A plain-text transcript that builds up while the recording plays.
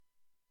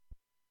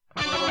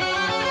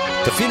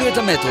תפעילו את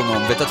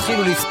המטרונום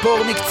ותתחילו לספור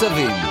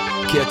מקצבים,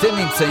 כי אתם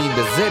נמצאים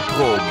בזה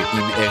פרוג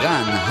עם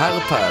ערן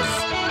הרפז.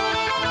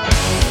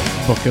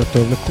 בוקר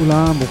טוב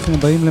לכולם, ברוכים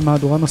הבאים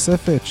למהדורה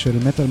נוספת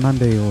של מטל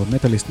מנדיי או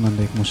מטליסט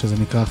מנדיי כמו שזה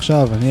נקרא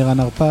עכשיו. אני ערן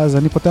הרפז,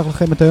 אני פותח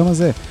לכם את היום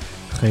הזה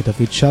אחרי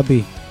דוד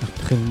שבי. אנחנו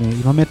נתחיל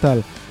עם המטל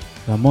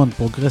והמון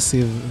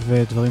פרוגרסיב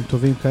ודברים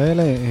טובים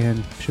כאלה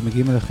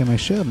שמגיעים אליכם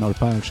הישר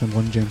מהאולפן על שם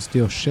רון ג'יימס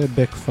דיו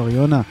שבכפר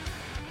יונה.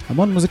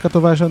 המון מוזיקה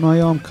טובה יש לנו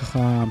היום,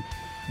 ככה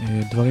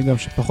דברים גם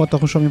שפחות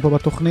אנחנו שומעים פה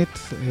בתוכנית.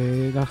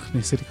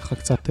 ניסיתי ככה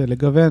קצת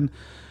לגוון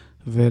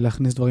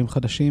ולהכניס דברים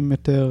חדשים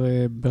יותר,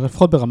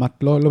 לפחות ברמת,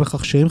 לא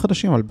בכך שירים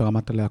חדשים, אבל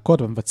ברמת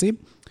הלהקות והמבצעים.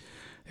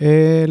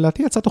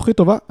 להתי יצאה תוכנית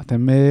טובה,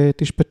 אתם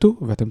תשפטו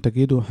ואתם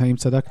תגידו האם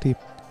צדקתי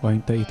או האם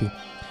טעיתי.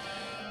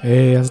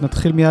 אז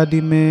נתחיל מיד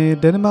עם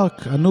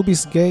דנמרק,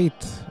 Anubis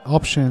Gate,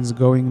 Options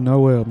Going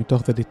Nowhere,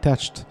 מתוך The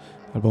Detached,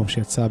 אלבום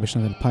שיצא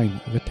בשנת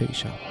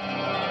 2009.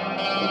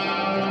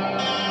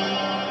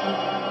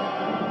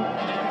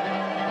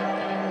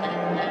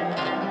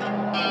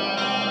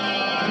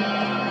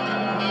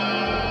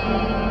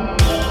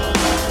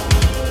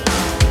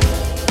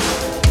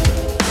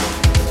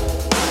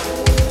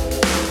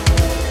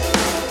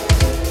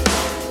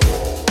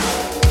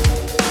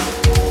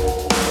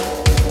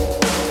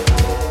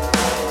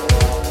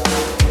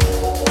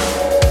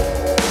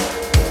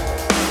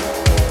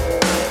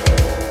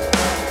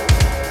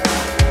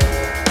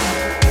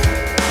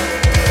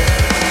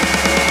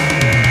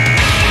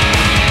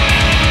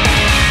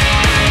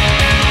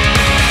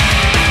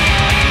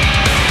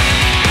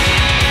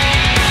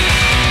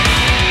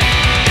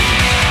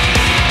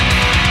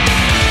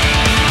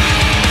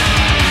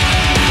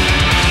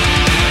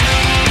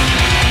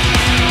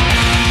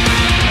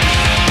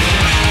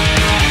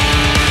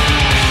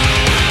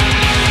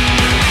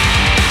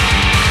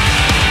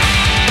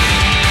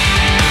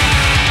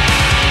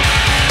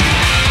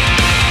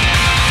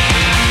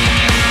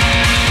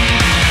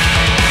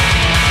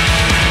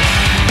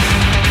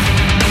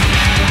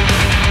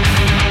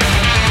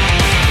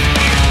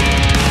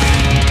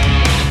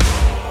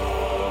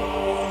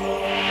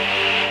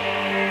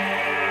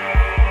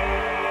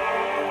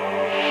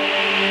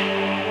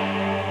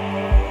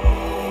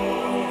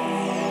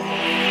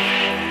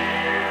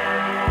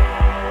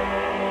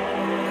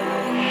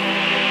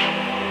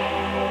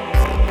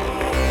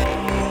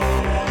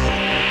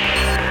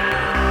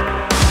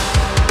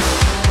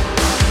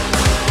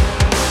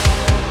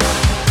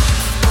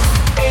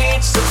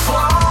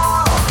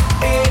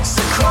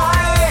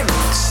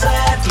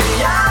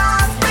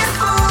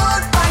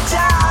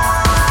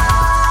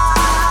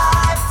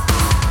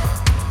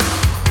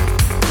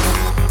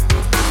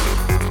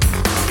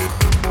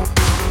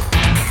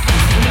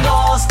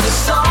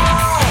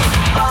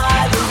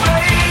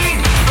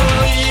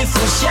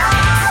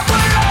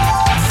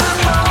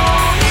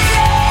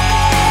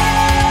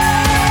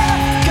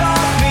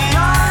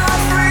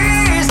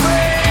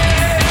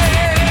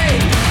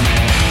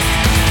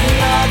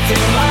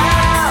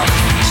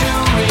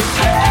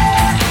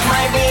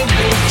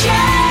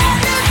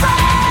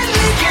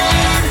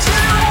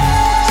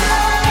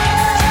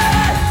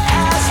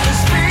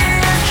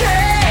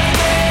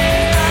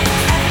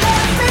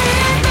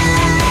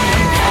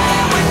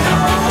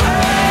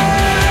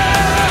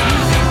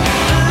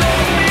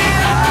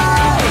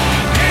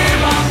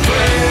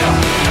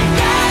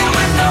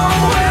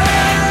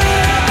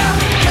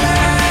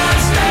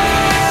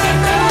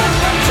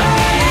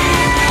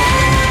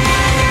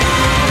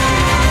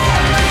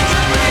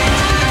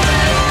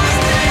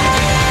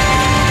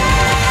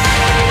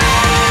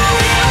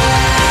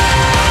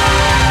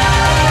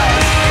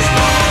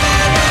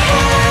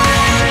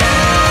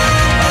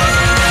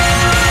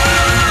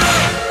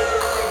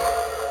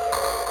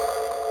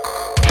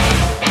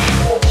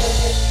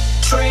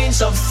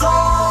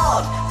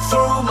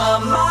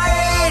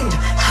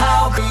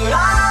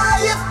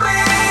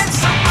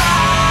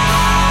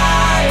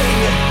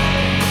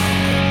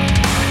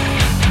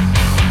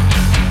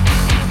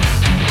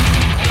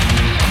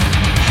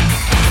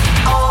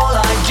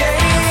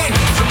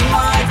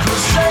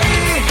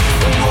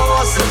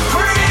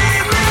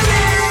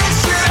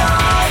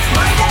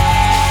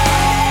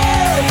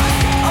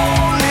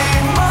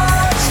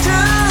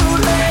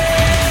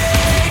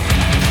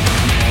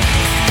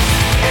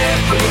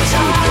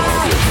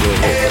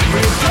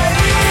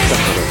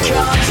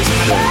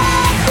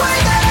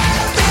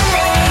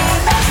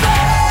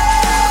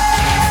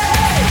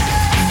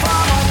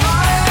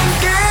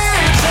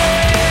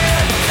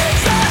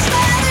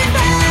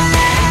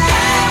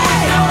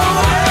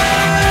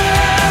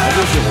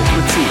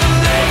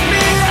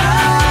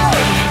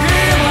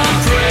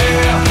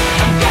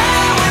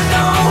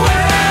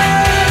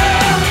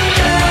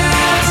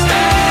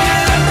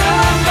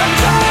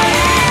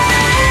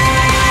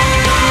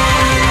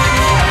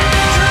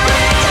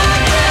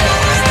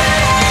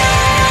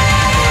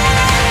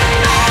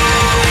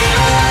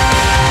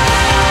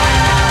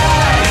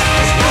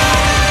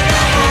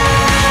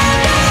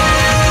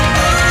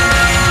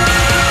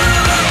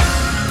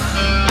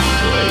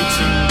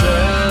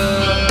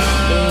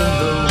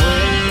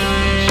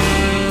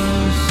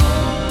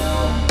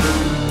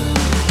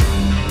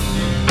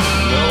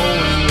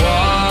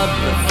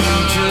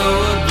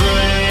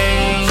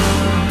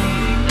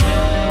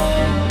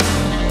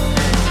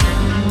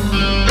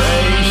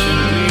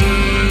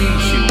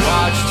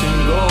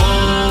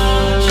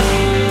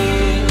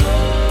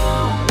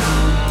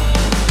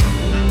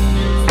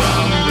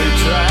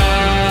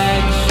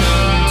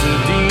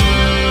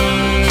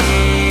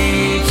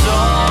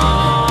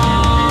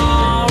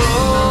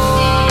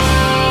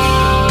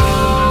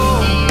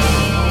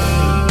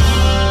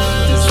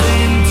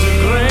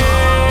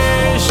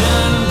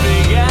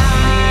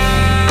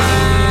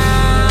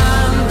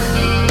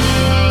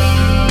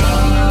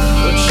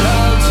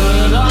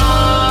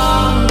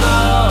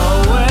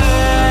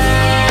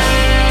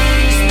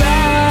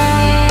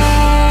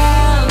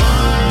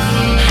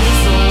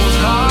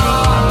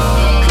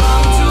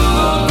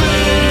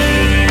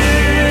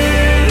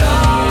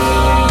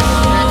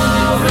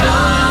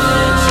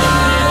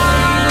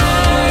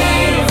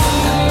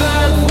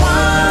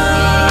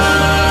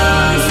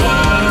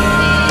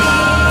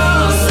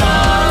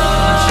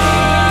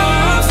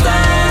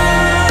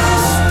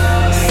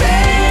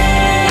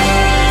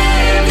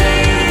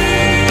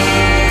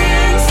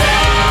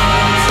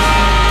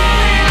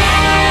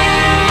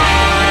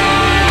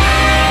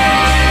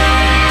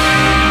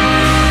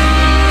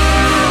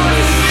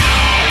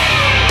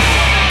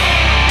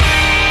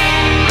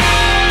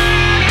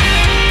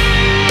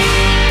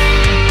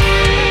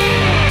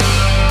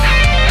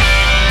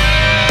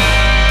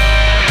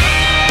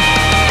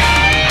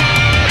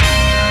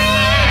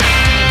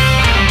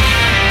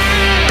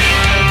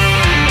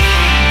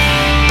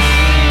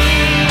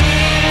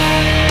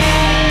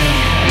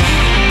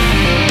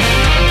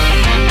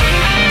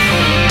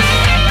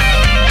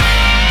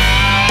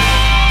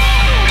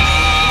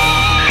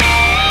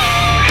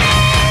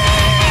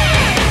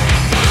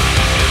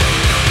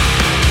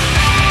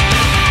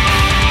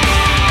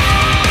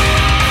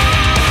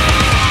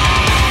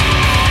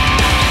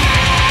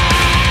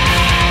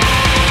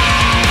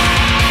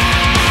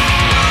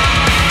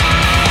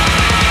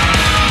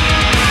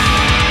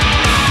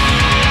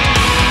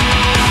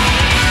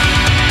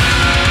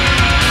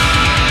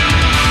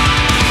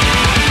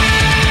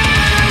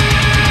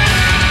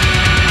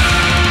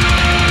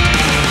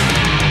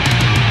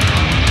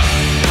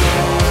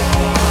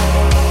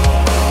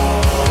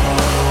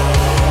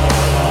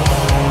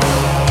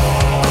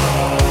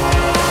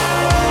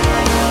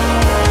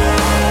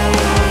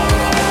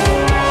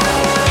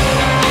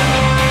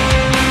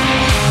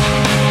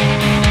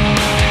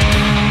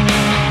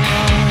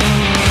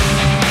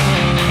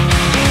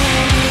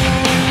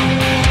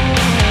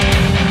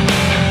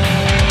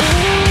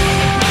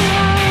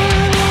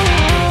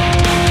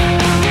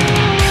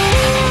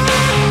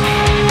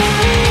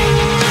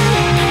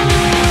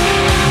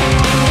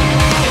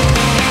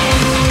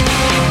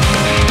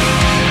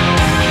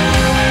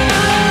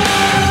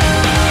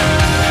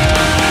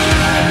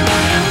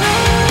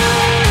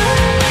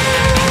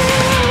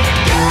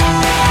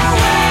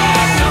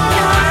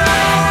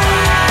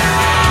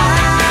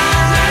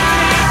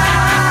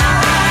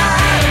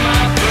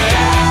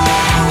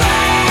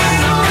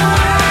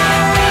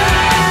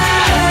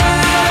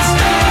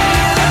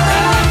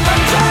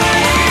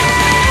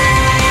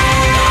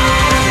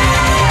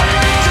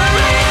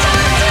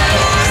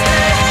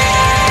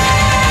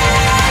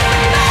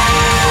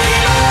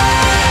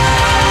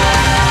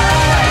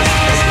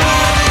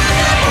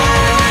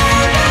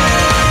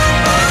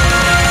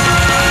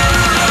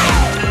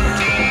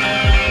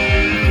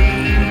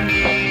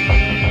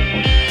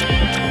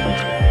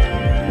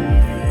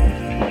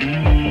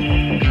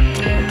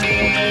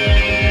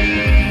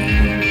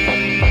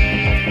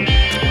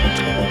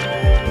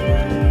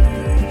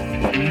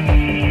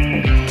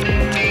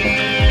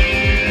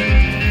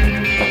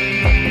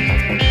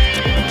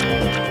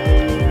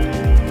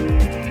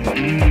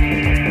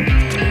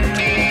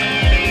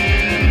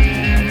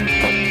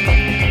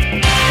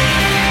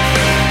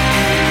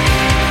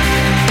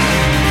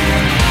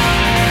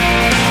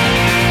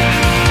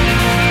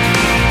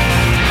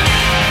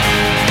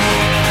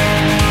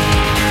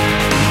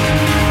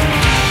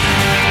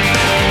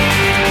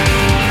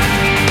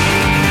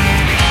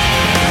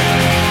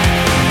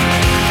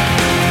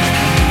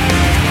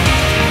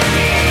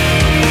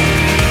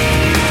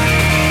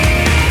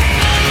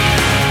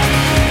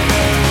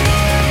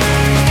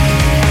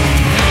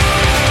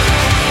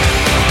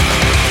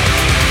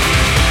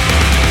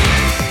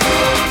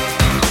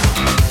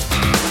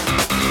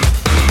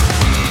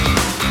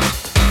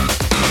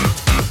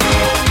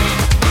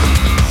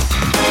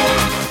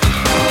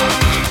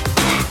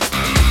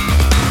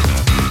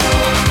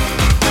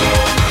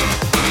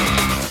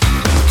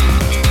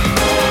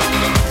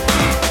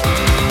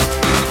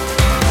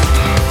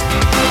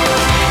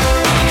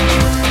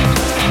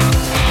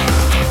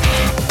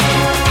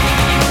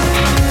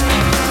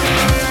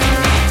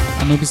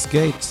 Anubis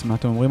Gates, מה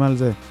אתם אומרים על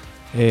זה?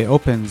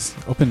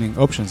 Options,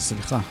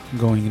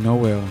 Going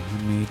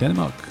Nowhere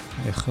מדנמרק,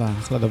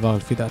 אחלה דבר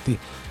לפי דעתי.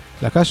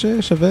 להקה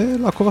ששווה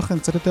לעקוב אחריהם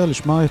קצת יותר,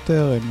 לשמוע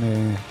יותר, הם,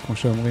 כמו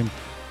שאומרים,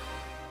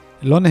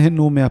 לא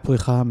נהנו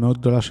מהפריחה המאוד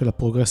גדולה של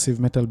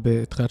הפרוגרסיב מטל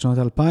בתחילת שנות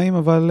 2000,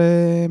 אבל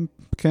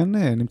כן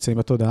נמצאים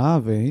בתודעה,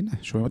 והנה,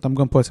 שומעים אותם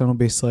גם פה אצלנו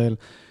בישראל.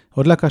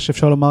 עוד להקה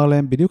שאפשר לומר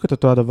להם בדיוק את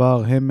אותו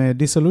הדבר, הם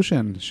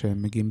Disillusion,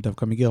 שהם מגיעים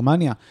דווקא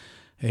מגרמניה.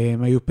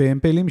 הם היו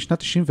פעילים משנת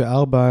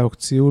 94,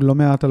 הוציאו לא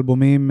מעט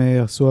אלבומים,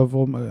 עשו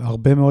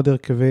הרבה מאוד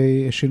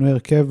שינוי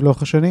הרכב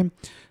לאורך השנים.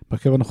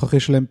 בהרכב הנוכחי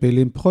שלהם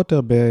פעילים פחות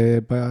יותר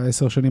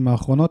ב10 שנים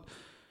האחרונות.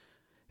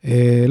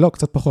 לא,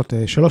 קצת פחות,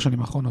 3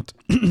 שנים האחרונות.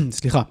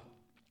 סליחה.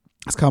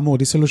 אז כאמור,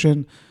 Disillusion,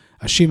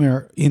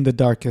 Shimmer in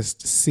the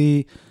Darkest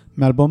Sea,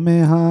 מאלבום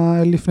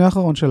הלפני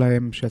האחרון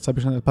שלהם, שיצא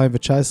בשנת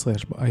 2019,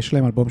 יש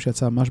להם אלבום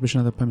שיצא ממש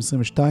בשנת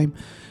 2022,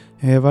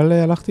 אבל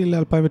הלכתי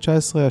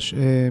ל-2019,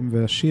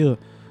 והשיר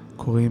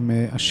קוראים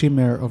A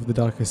Shimmer of the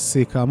Darkest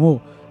Sea, כאמור,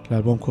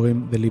 לאלבום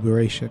קוראים The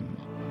Liberation.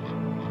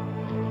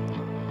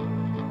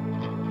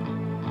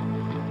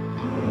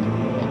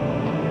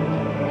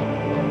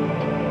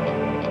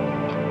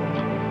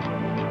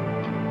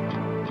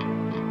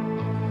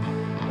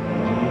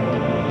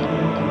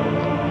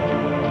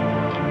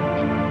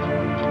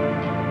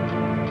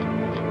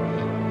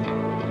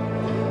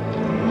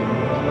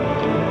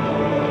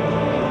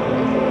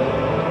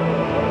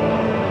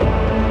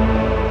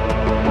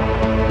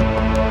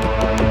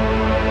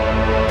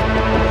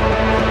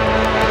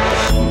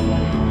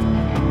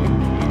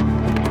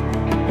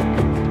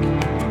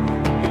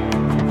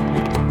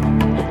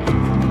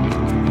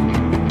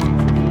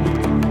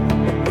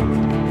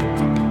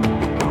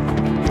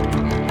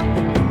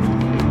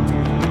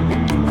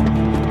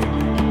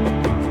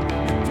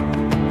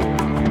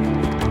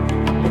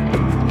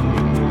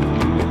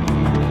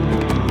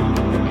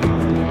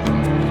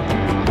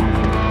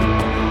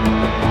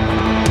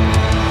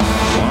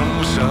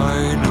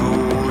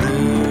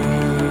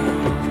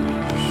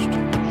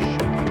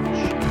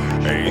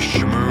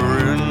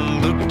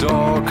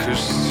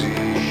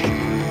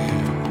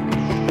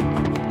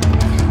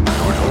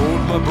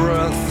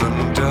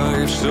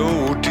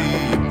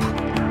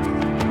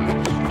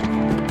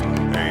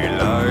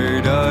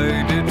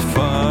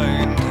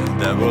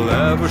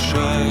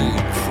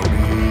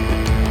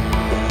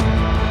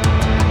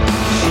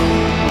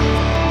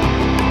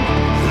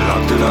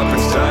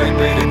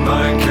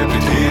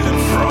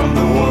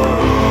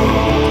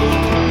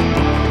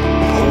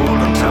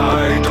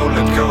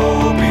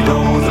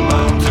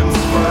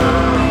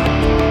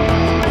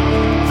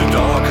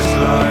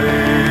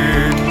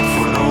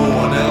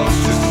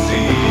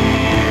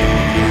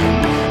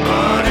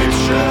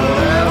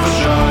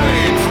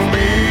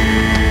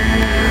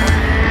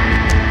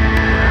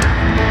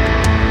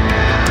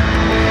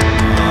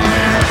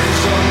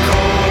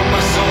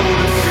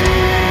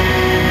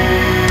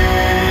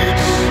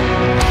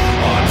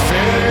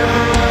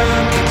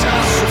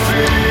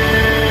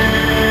 Catastrophe.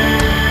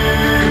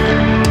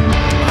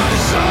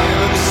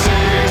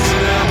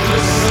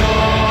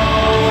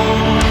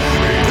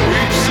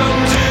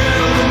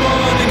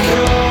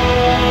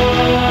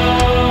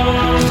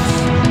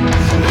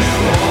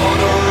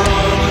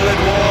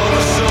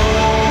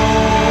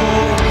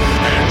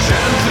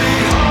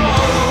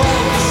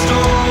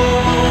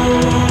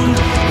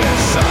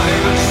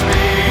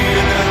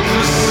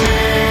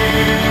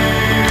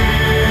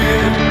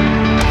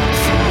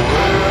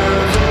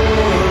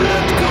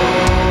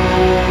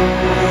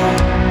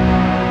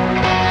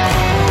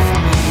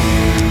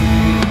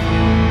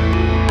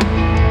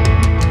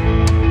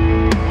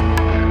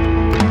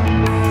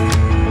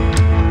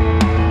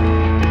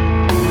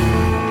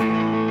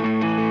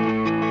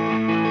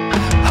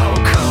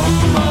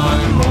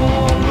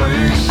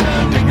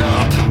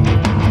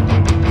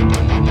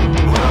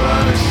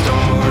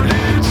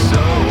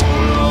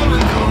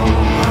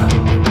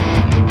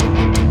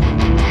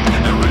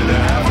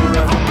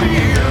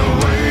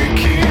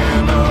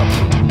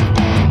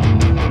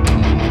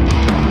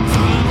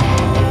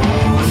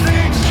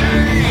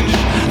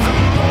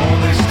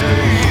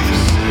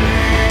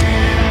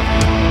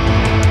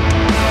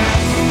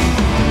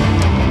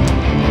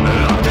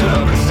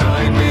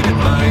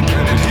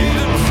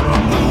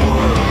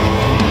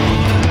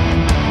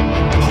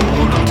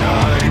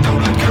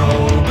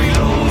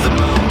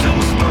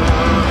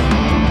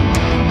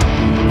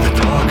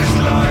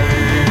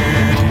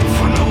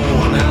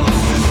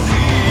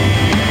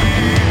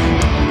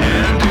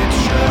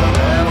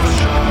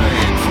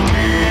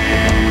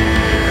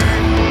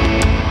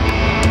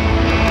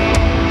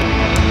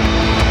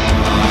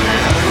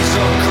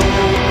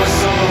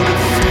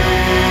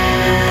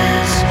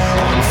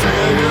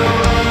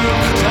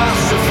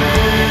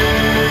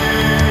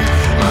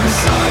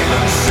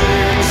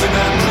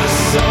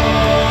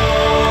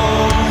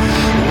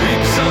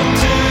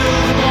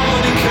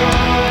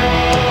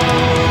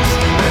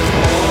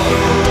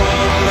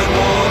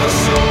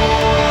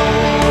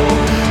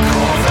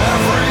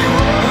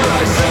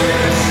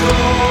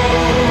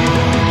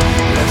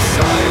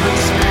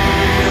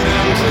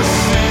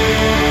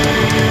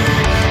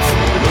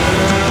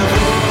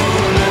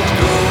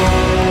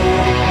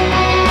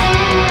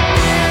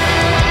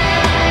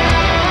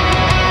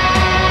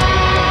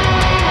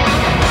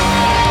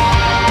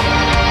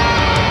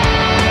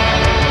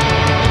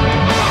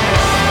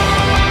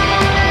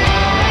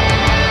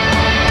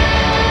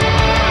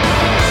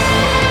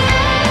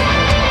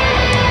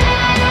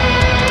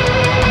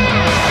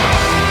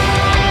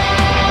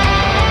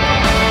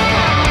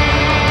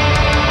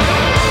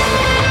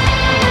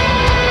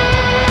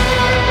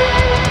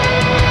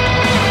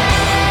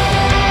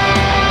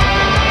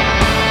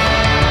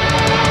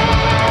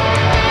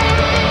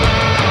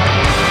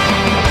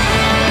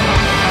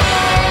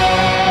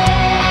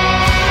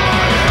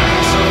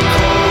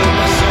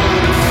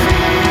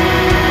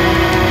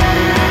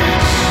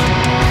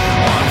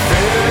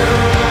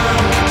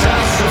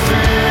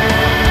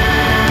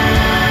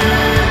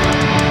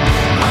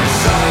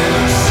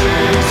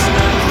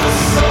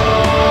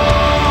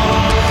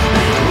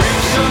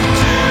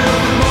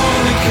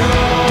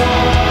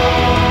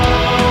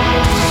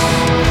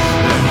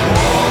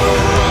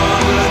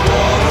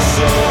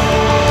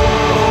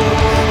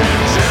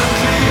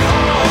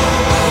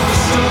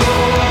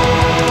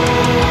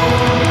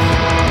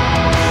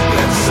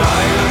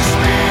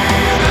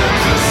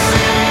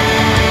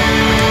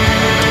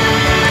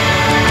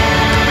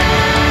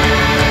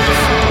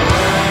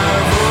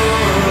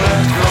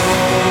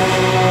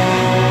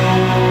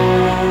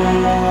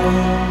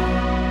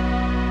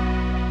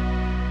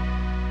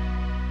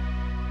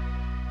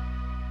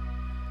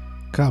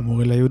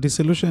 כאמור, אלה היו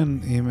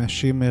Disillusion עם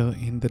Shimmer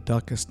in the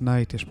Darkest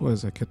Night. יש פה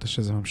איזה קטע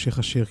שזה ממשיך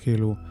השיר,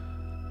 כאילו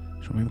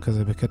שומעים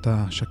כזה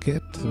בקטע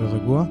שקט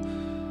ורגוע,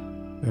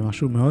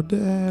 ומשהו מאוד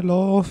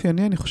לא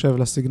אופייני, אני חושב,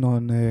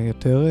 לסגנון,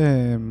 יותר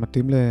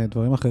מתאים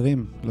לדברים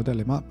אחרים, לא יודע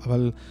למה,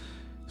 אבל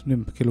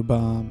כאילו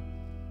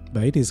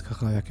ב-80s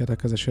ככה היה קטע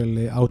כזה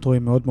של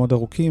אאוטרואים מאוד מאוד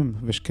ארוכים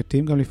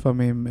ושקטים גם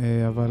לפעמים,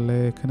 אבל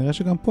כנראה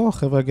שגם פה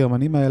החבר'ה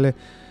הגרמנים האלה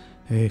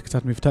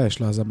קצת מבטא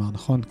יש לזמר,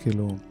 נכון?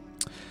 כאילו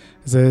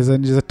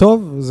זה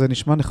טוב, זה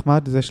נשמע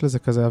נחמד, יש לזה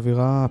כזה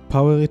אווירה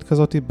פאוורית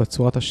כזאת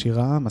בצורת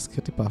השירה, מזכיר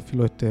טיפה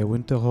אפילו את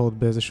ווינטרהורד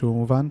באיזשהו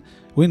מובן.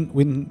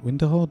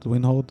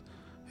 ווינטרהורד?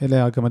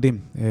 אלה הגמדים,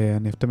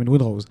 אני תמיד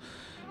ווינרוז.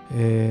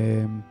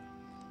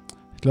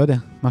 לא יודע,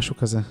 משהו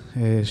כזה,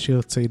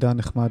 שיר צעידה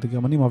נחמד,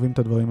 גרמנים אוהבים את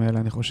הדברים האלה,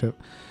 אני חושב.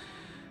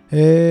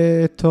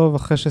 טוב,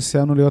 אחרי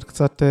שסיימנו להיות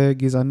קצת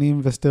גזענים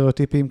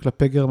וסטריאוטיפים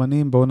כלפי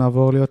גרמנים, בואו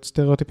נעבור להיות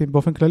סטריאוטיפים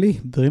באופן כללי.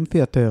 Dream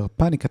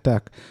Theater, Panic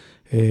Attack,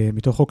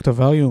 מתוך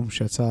אוקטווריום,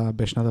 שיצא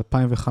בשנת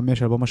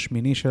 2005, אלבום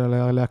השמיני של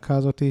הלהקה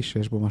הזאת,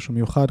 שיש בו משהו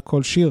מיוחד.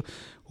 כל שיר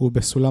הוא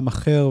בסולם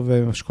אחר,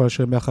 וכל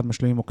השירים ביחד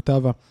משלימים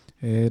אוקטבה.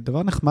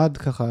 דבר נחמד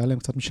ככה, היה להם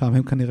קצת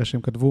משעמם כנראה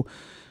שהם כתבו,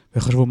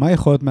 וחשבו מה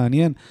יכול להיות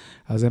מעניין,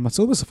 אז הם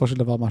מצאו בסופו של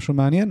דבר משהו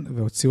מעניין,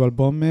 והוציאו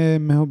אלבום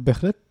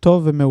בהחלט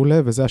טוב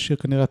ומעולה, וזה השיר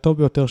כנראה הטוב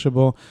ביותר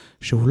שבו,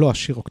 שהוא לא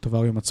השיר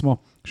אוקטווריום עצמו,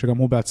 שגם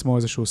הוא בעצמו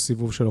איזשהו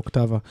סיבוב של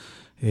אוקטבה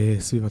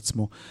סביב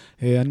עצמו.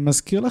 אני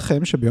מזכיר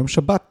לכם שביום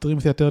שבת, Dream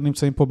Theater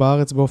נמצאים פה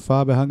בארץ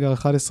בהופעה בהנגר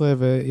 11,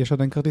 ויש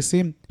עדיין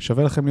כרטיסים,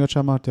 שווה לכם להיות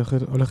שם,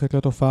 הולכת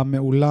להיות הופעה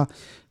מעולה,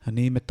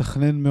 אני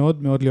מתכנן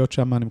מאוד מאוד להיות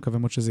שם, אני מקווה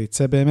מאוד שזה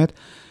יצא באמת.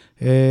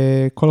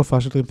 כל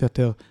הופעה של Dream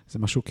Theater זה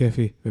משהו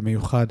כיפי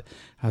ומיוחד,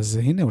 אז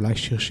הנה אולי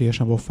שיר שיש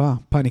שם בהופעה,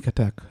 Panic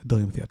Attack,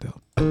 Dream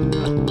Theater.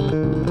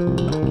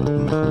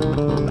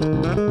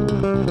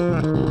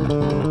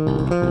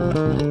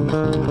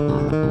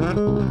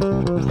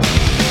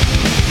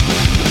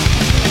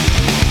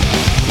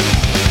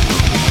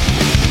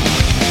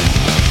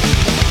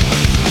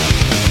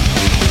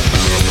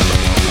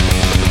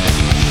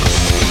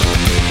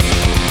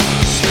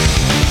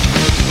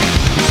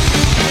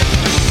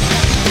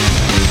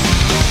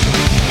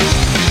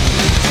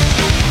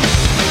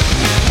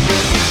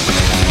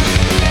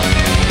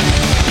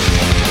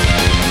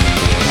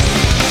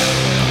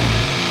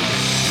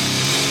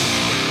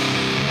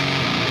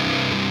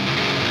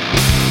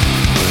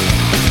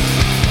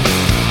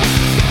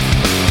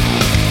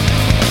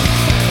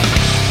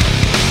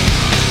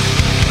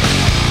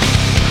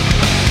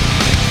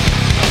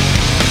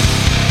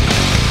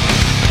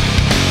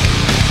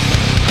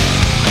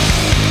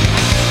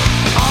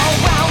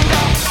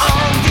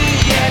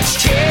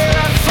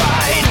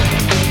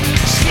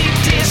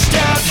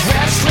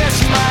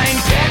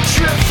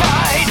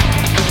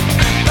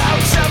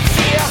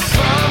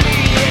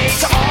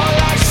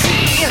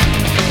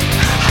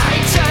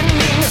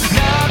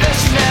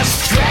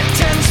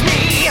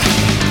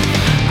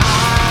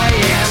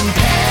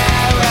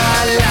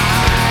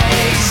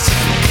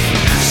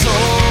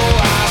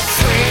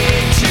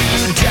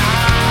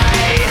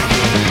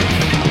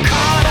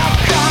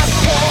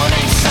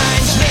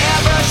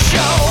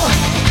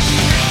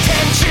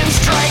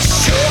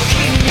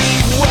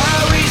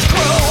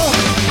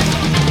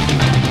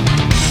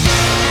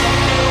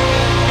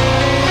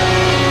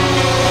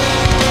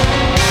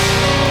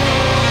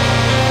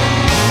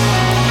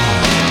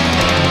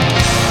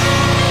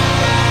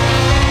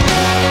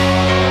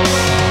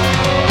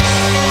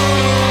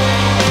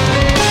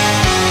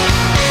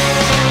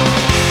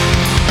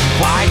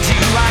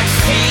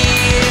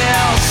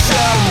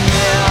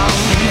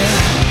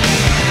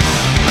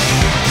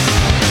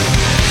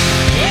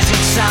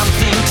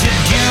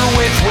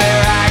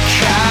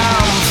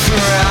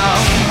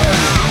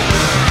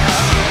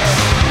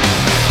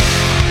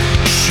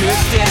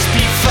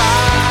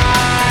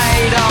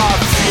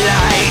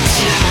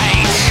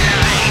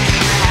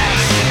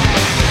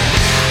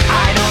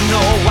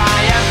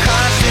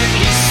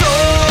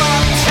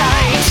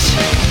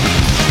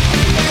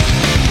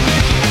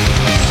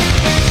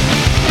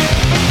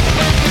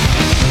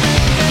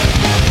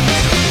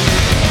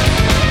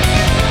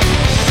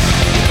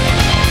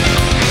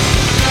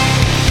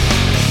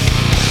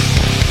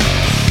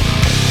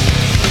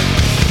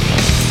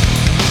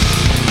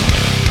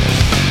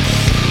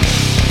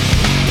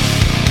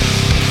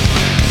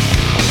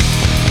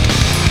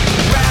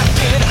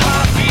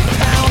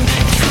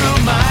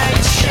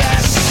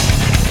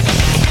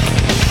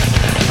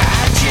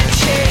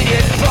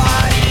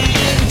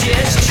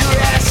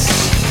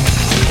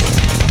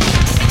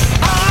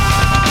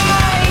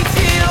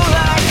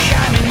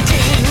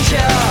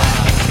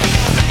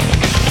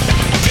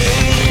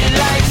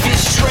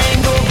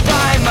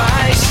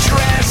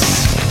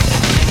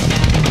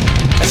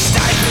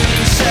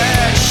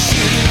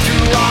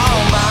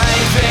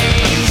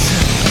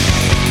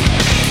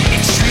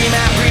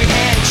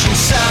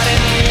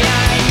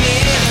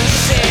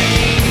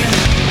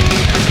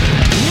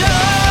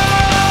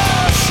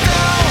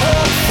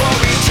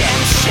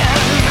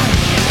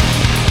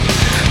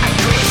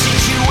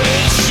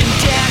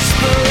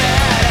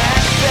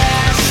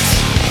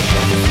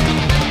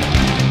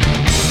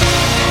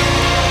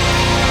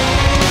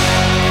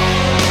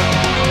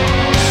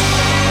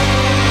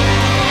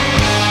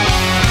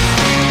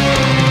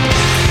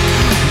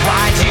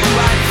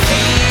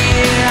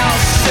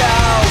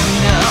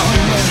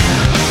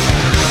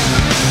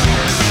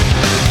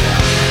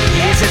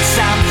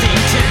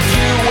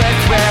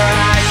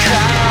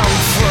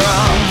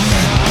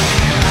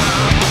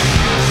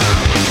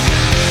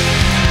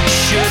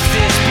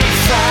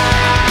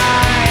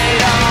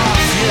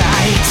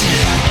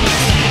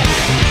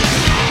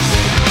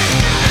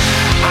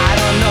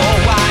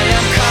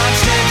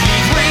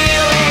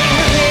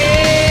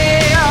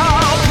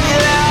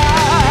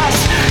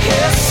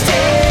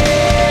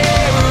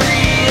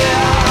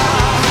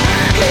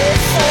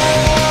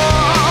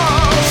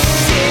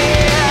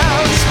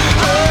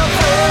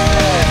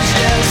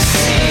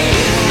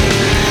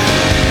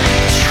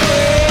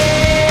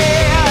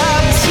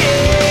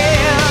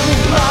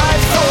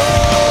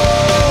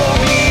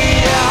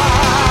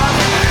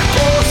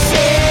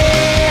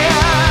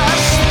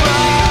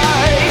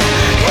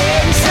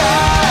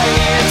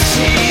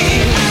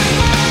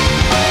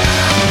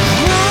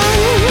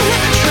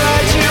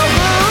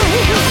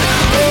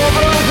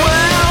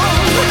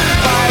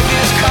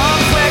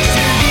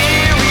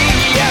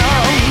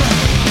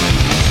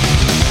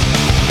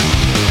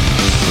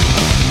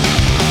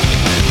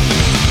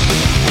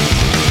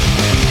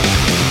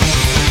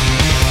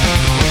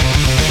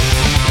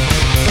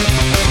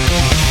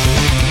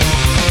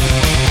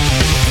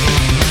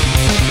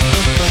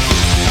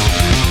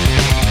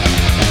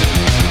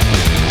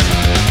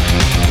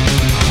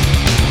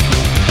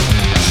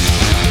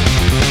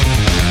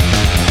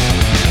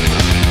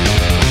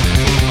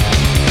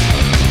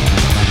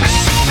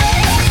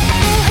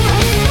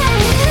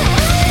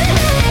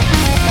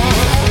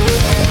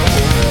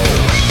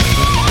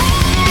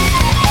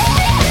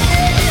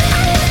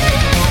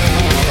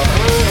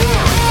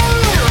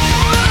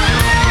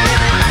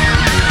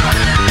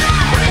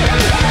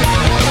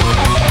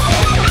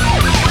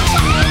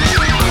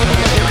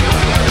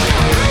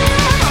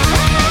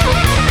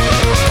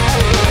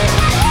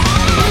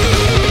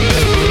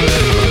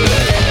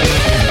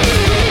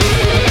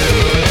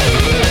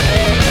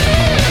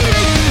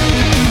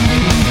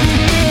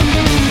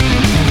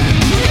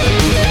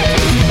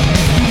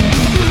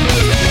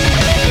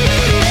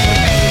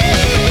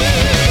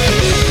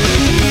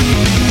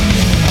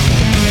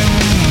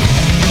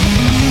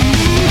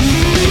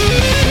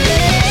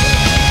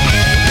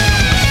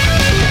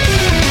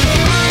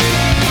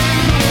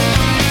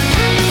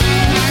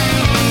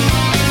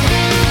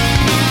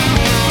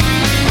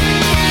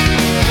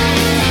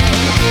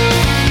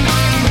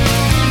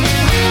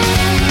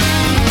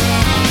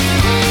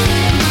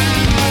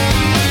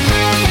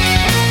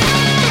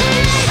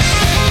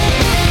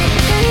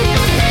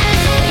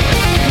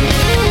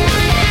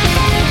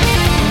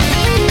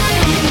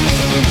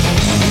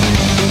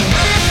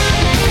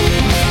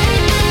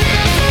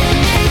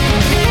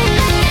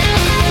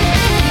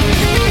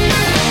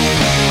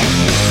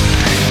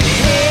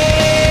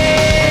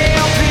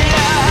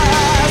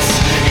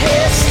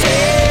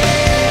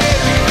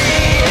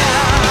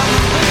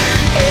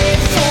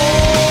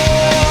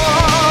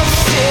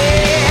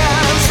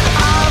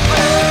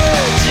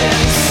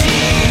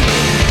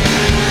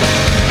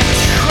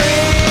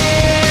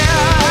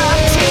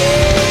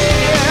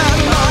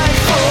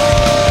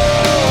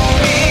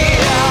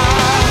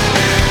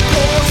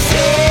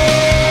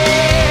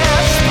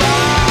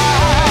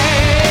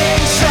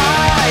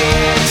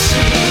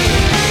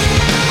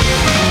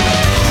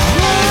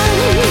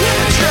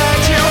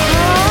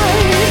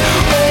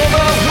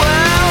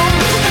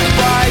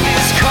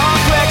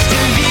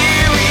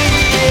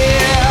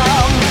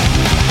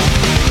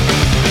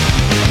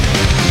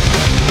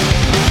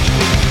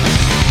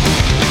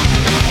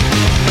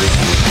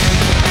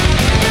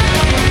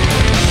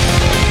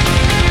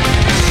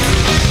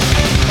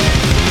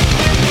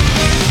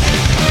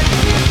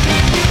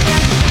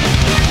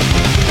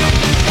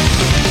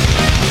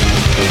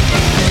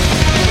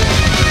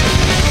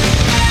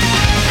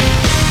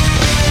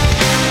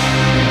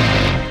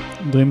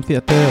 Dream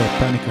Theater,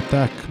 פאניק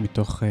אטאק,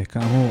 מתוך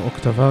כאמור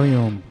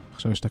אוקטבריום.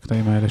 עכשיו יש את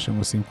הקטעים האלה שהם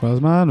עושים כל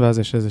הזמן, ואז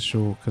יש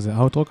איזשהו כזה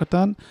אוטרו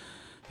קטן.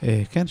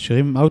 כן,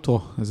 שירים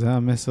אוטרו, זה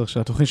המסר של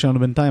התוכנית שלנו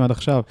בינתיים עד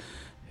עכשיו.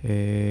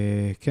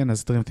 כן,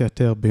 אז Dream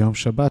Theater ביום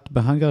שבת,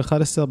 בהנגר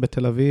 11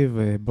 בתל אביב,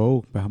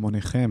 בואו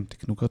בהמוניכם,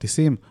 תקנו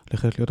כרטיסים,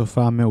 הולכת להיות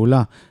הופעה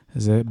מעולה,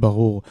 זה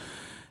ברור.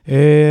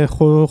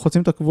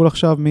 חוצים את הגבול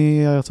עכשיו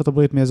מארצות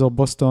הברית, מאזור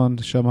בוסטון,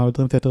 שם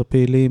Dream Theater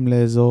פעילים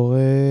לאזור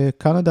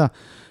קנדה,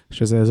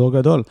 שזה אזור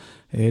גדול.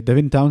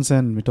 דווין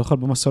טאונסנד, מתוך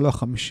אלבום הסולו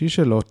החמישי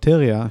שלו,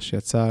 טריה,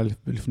 שיצא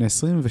לפני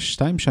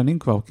 22 שנים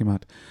כבר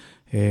כמעט,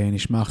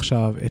 נשמע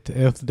עכשיו את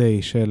Earth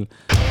Day של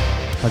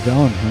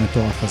הגאון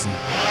המטורף הזה.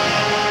 Yeah.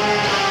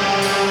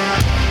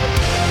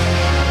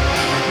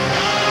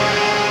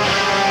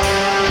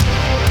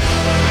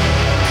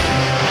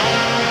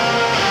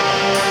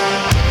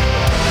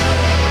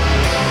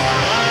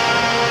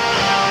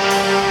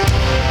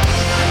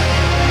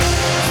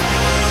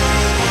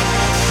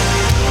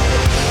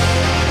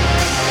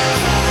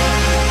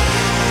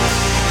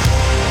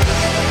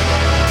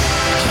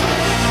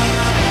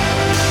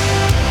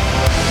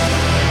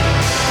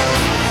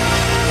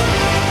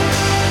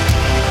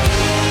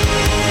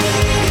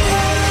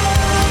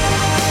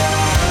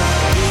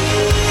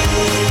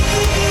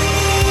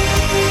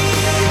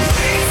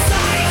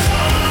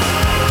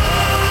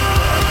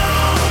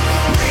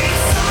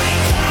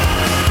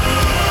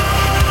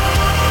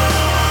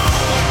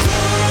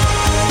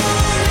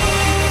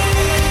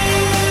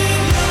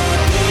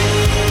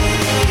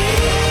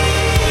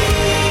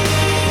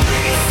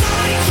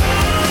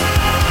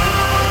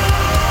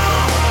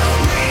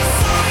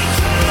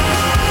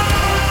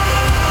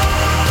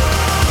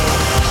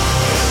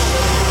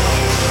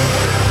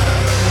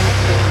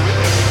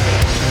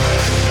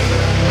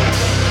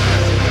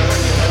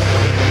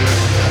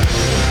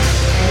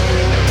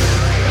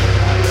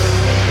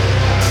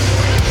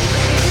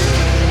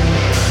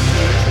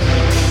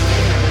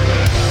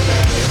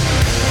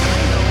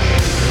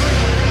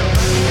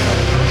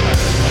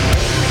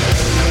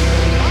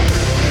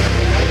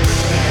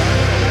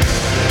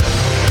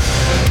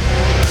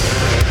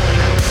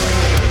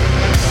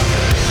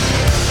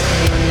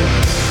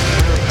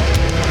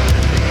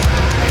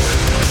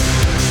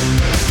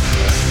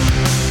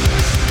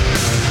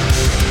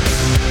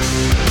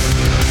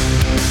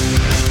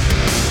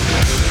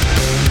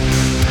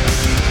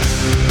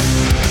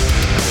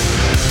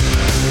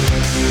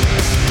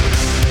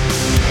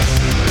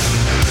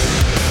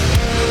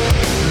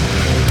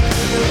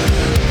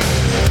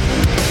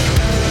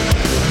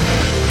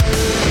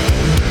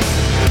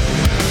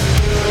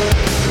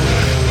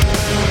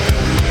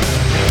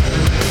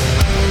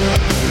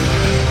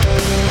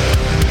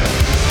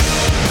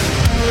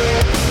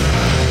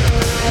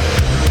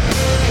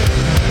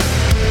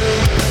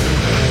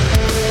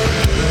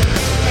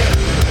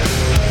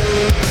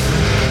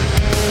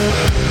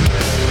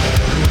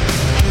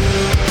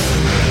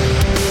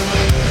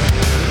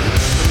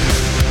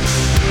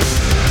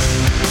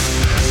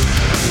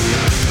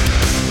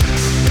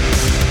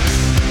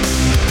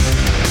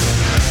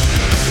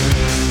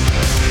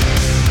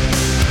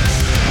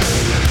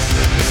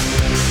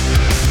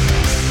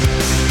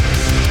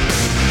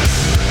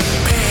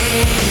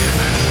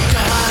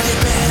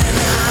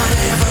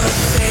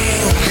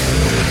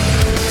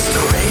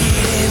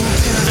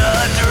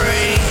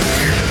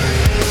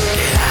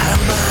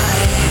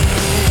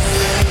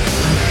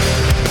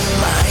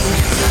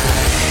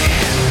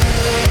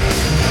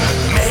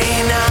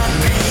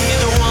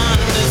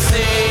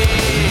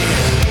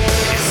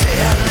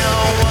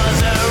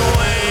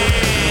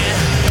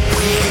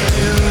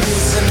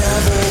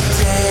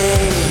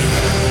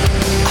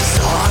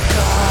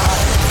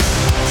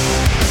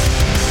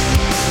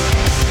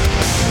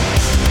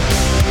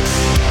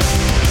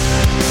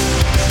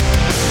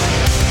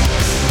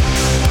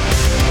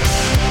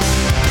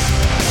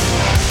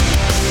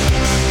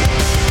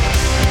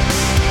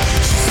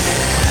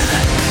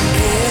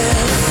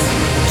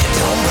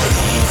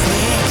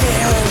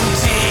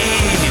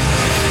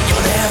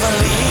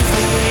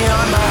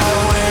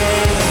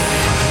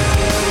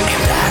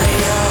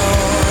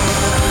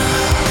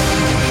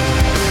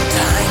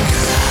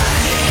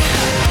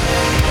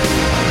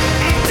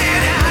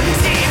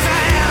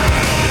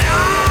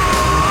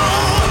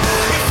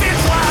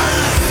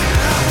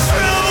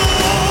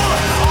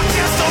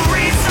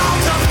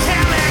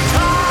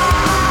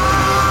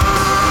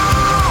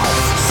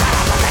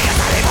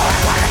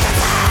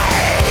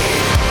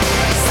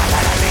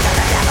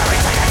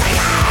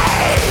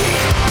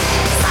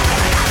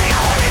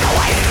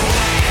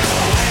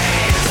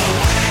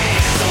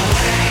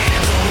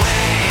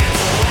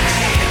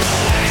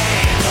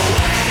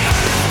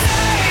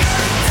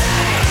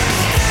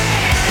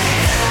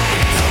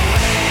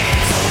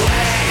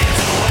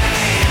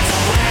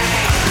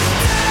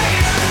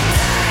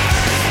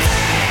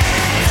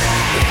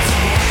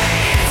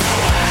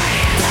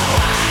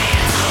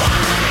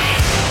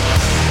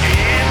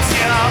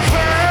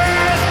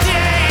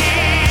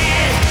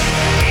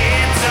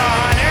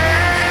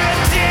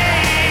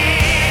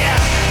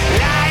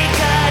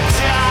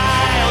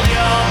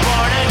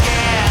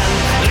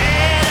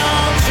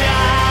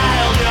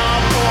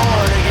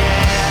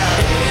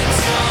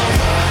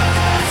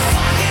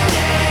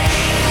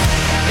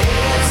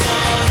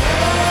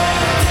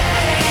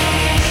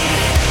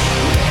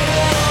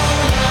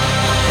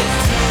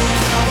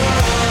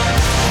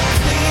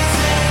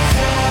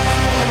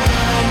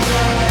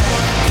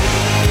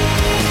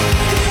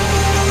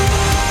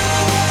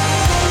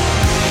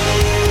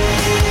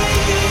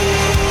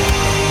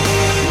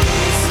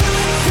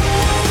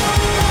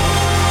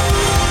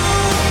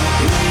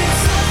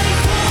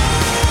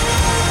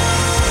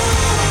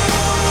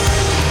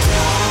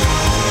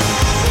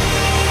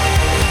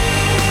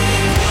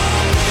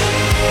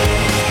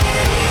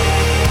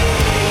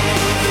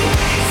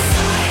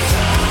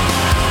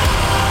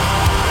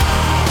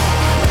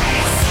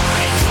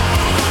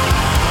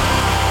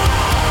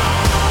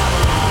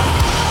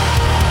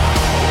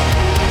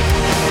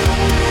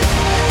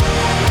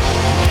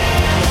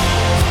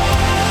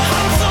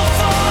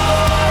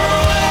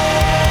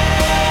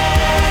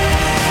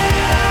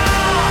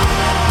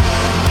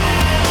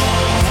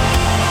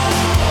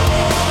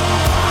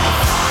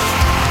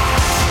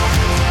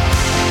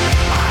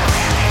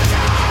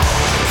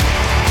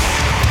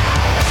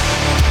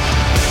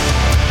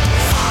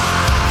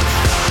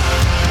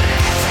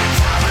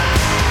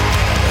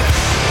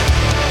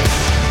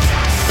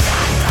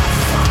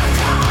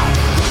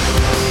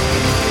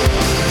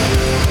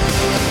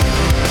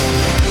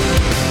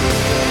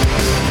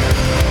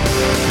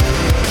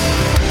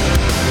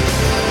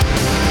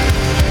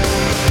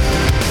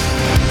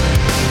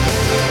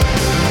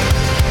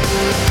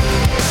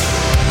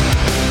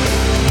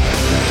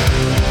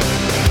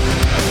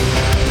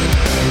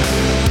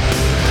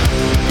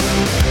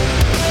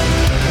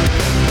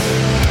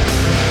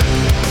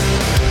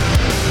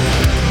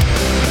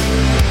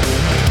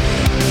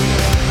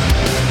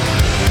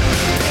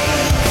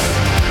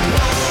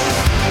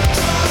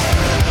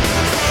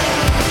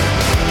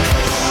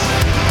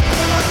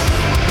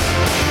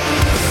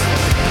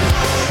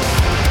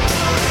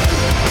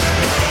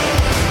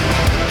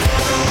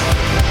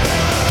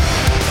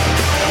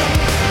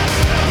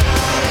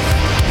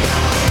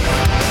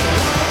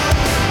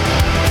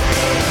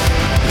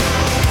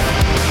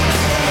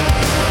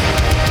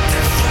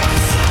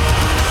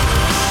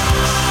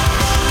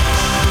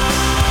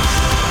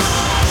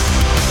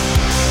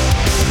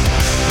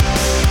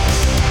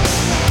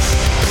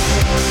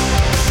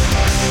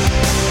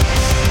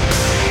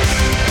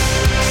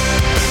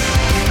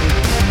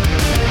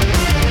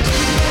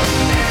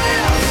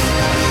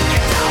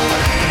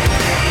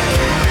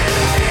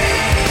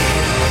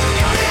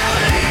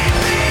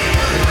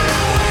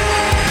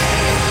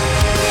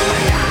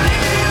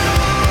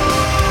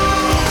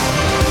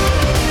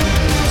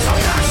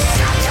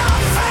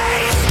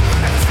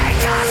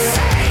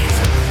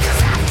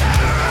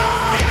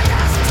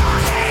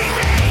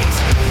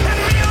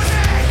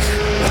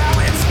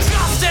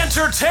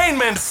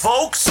 entertainment,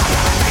 folks!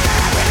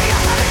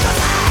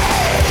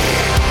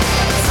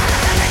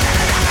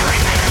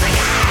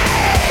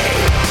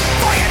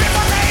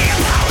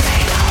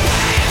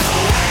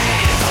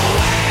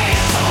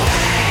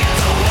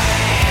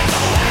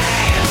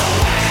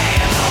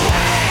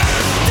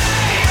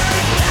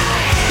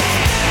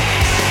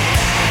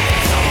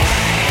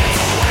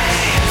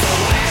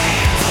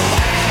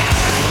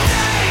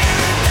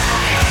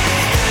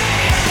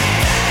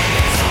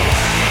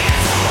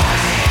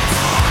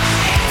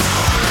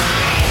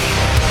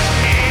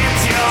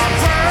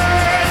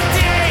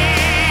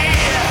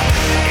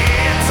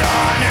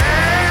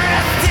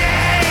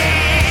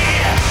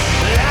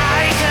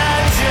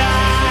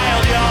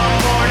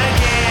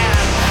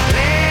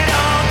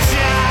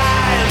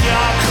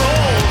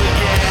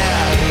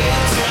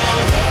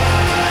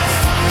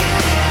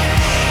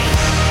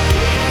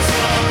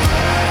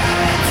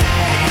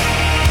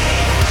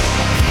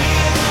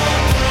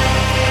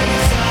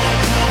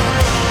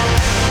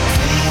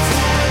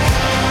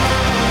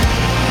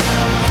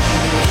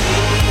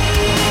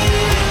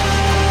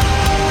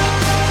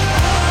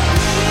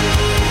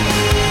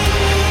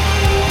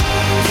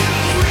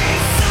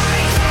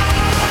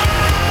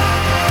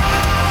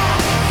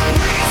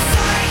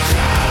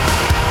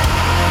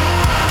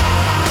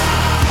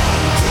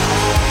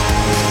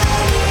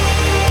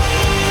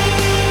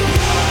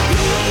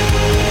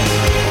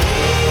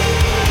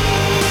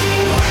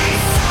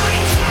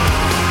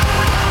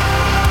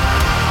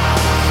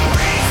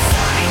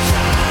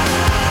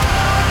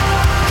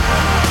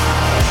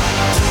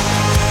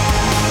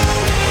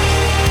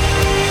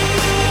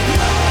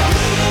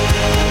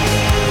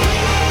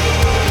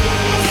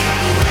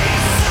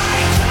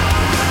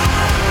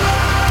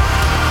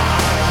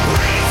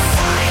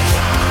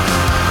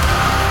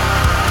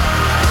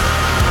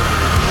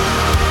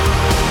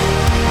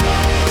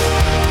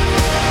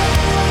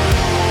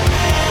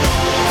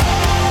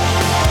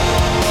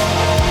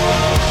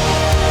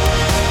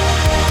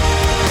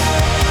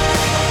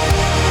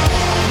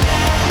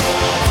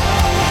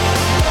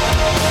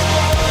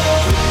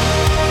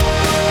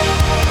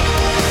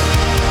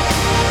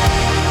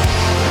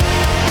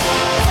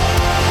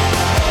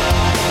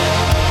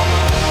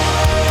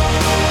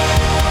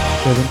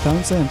 דווין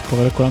טאונסנד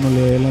קורא לכולנו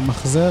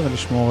למחזר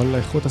ולשמור על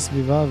איכות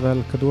הסביבה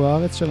ועל כדור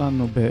הארץ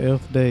שלנו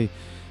ב-Earth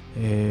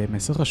Day.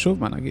 מסר חשוב,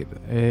 מה נגיד?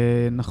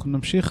 אנחנו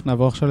נמשיך,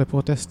 נעבור עכשיו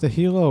לפרוטסט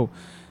ההירו,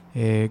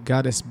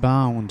 Goddess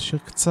Bound, שיר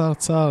קצר,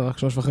 רק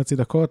 3.5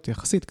 דקות,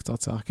 יחסית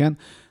קצר, כן?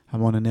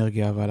 המון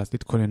אנרגיה, אבל אז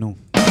תתכוננו.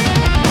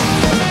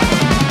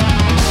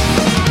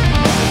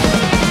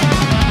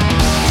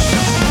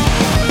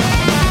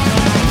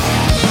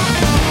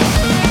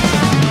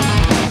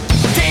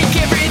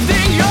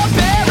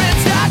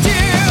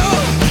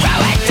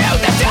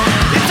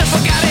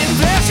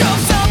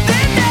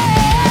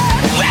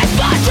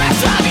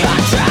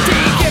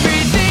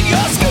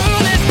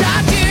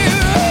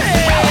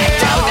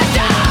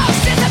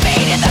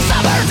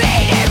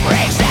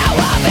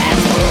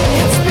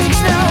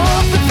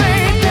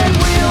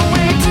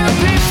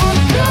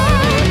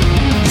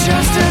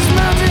 Just as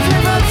much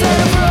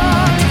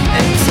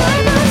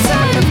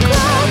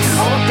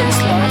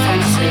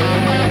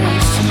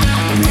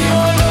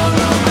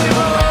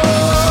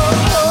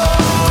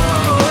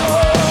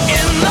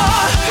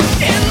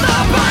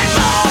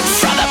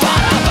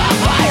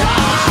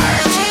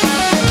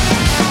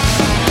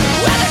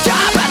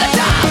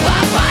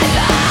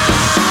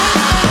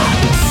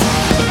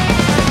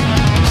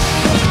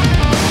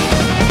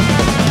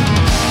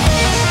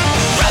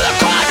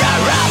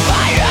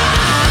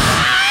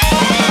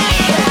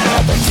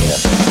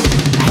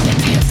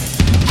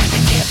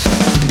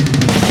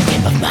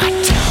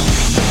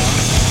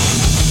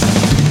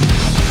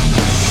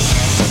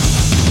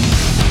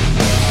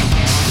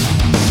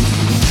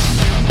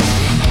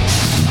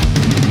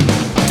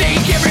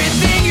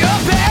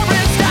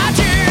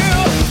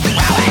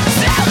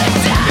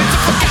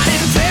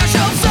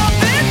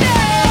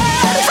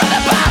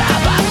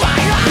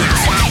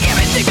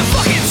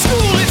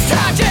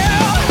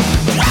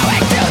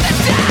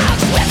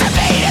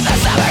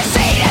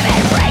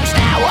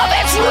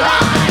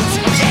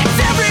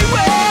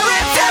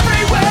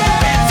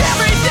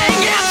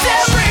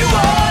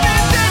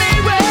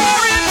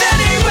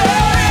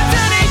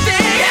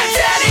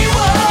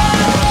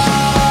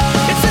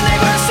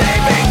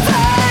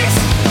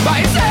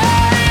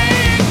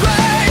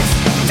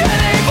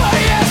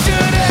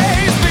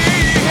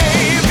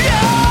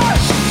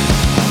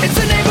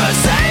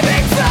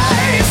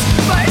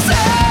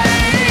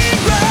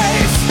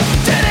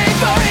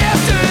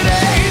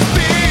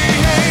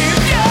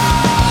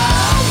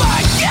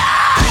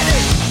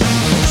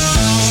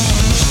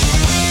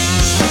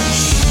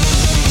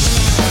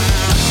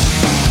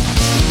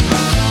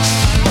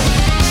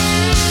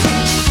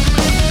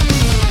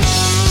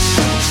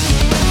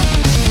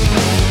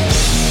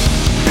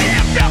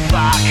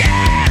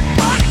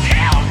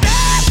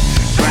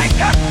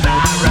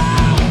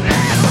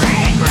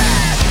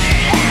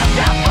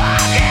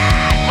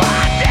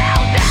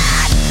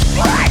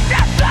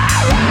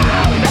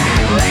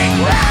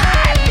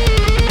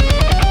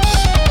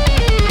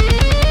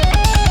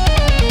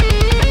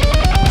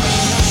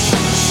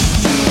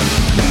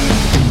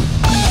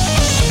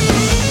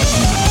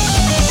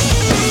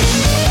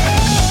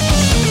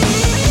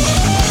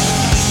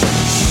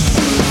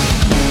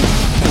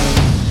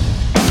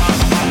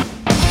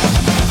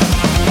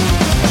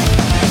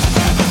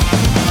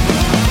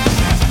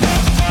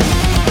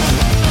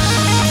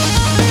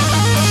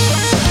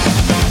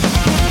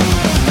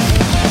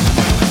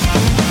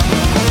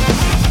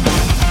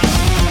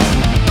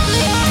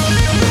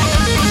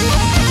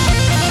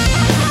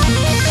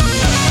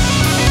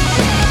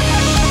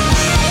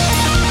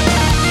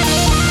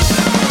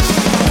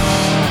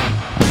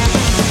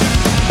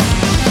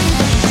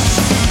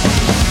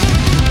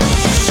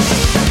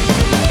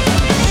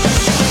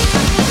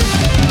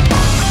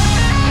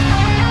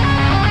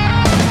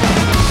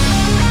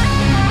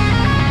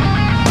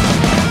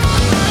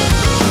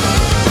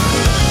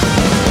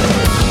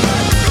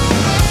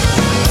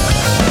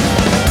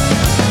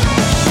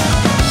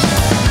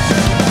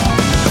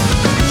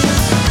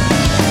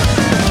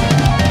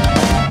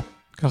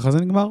וככה זה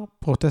נגמר,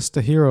 Protest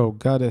the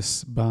Hero,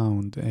 Goddess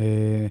Bound.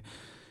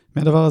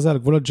 מהדבר הזה, על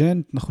גבול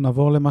הג'נט, אנחנו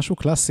נעבור למשהו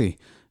קלאסי.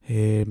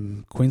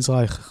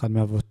 Queensryche, אחד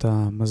מאבות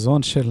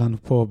המזון שלנו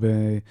פה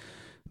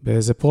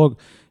באיזה פרוג,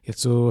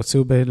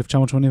 הוציאו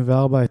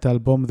ב-1984 את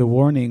האלבום The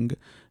Warning,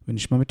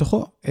 ונשמע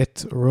מתוכו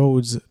את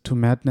Roads to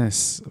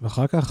Madness,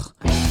 ואחר כך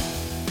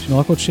יש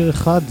רק עוד שיר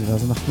אחד,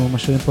 ואז אנחנו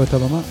משאירים פה את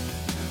הבמה,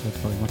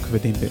 הדברים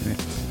הכבדים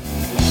באמת.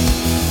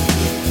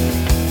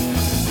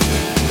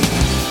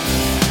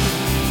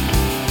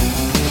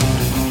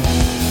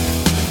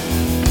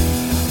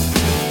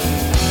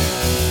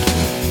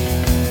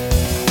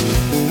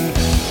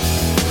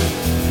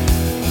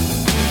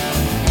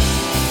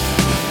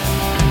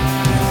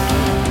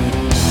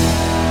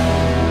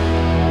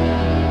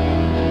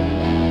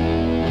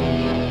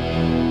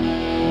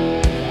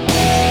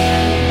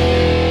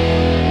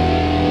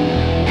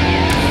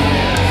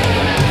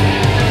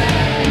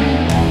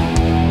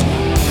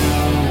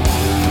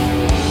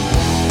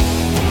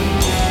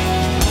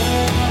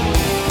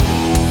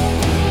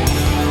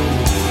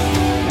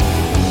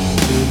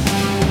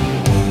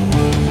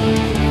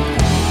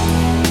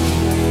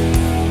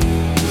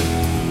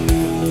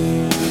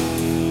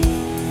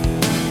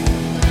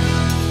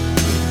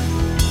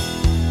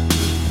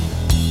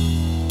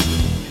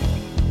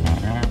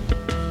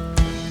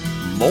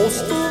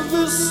 Most of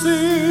this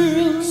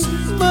is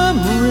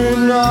memory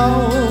now.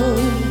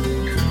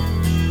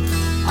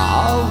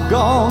 I've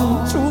gone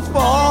too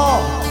far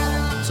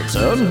to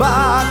turn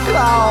back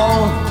now.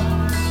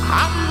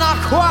 I'm not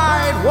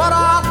quite what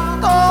I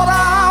thought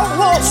I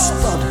was,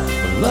 but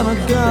then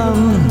again,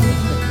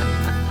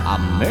 I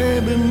may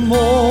be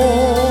more.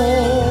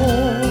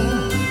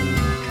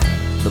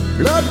 The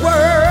blood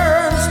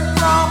words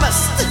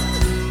promised,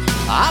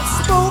 I've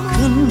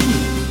spoken.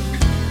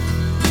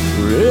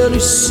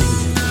 Really see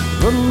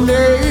the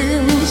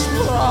names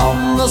from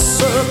the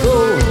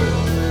circle.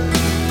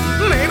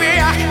 Maybe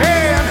I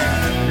can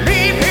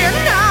leave here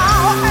now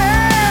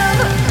and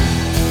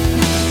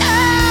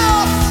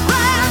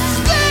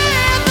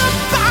transcend the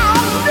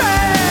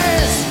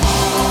boundaries.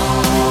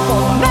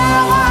 For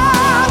now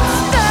I'm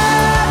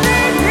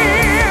standing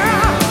here.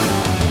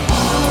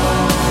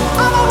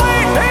 I'm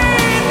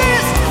awaiting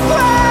this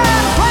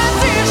grand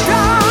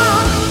transition.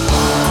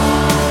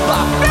 The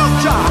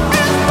future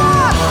is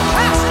what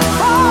has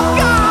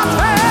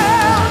forgotten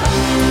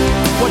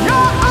when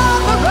you're on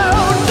the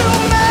road to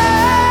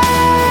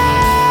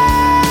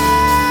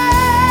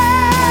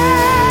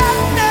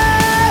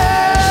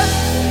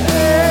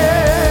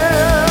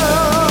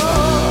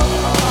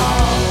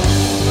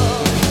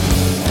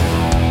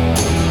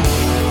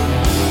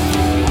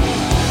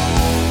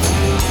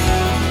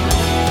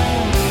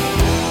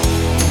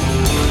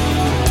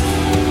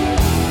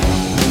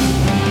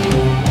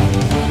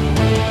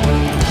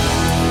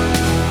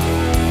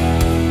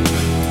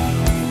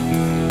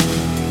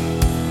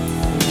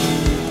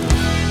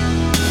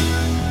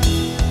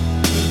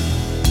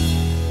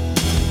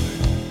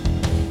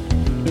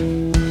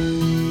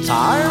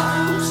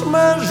Time's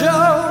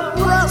measure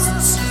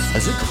rests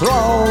as it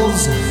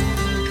crawls.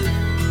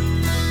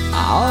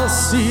 I'll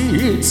see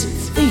its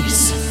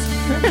face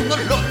in the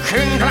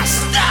looking glass.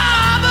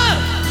 Stop!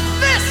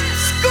 This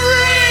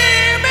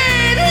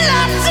screaming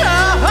letter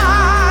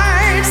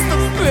hides the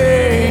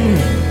pain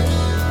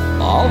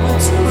of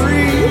its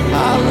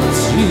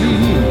reality.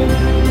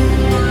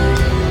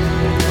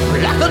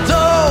 Like the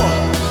door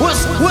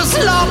was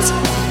locked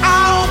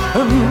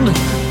open.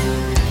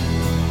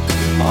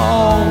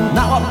 Oh,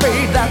 now I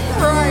paid that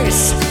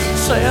price,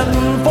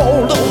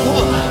 tenfold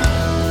over.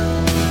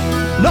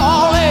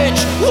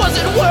 Knowledge, was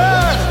it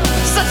worth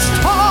such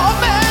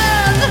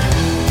torment?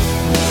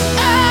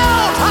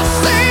 Out, I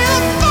see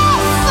the far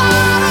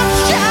side of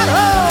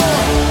shadow,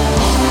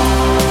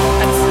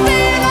 and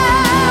still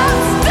I'm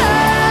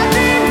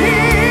standing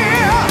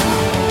here.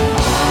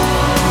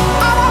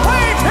 I'm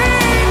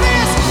awaiting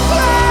this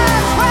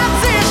grand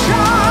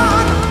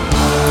transition.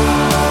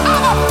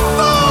 I'm a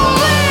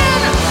fool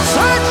in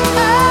search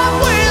of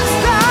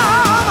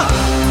wisdom,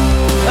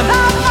 and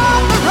I'm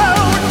on the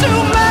road to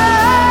madness.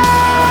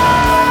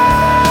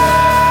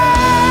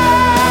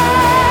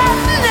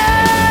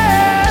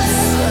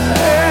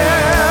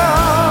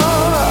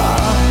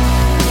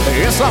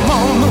 Yes, I'm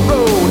on the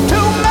road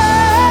to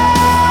madness.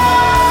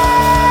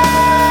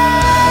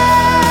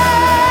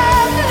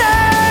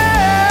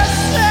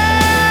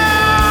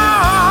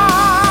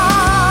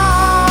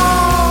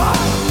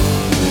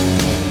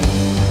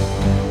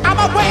 I'm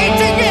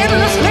awaiting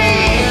endlessly.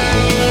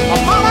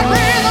 I'm on a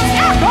rhythm's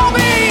echo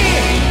me.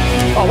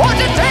 Won't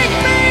you take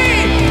me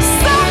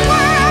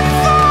somewhere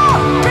far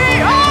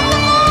beyond the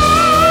moon?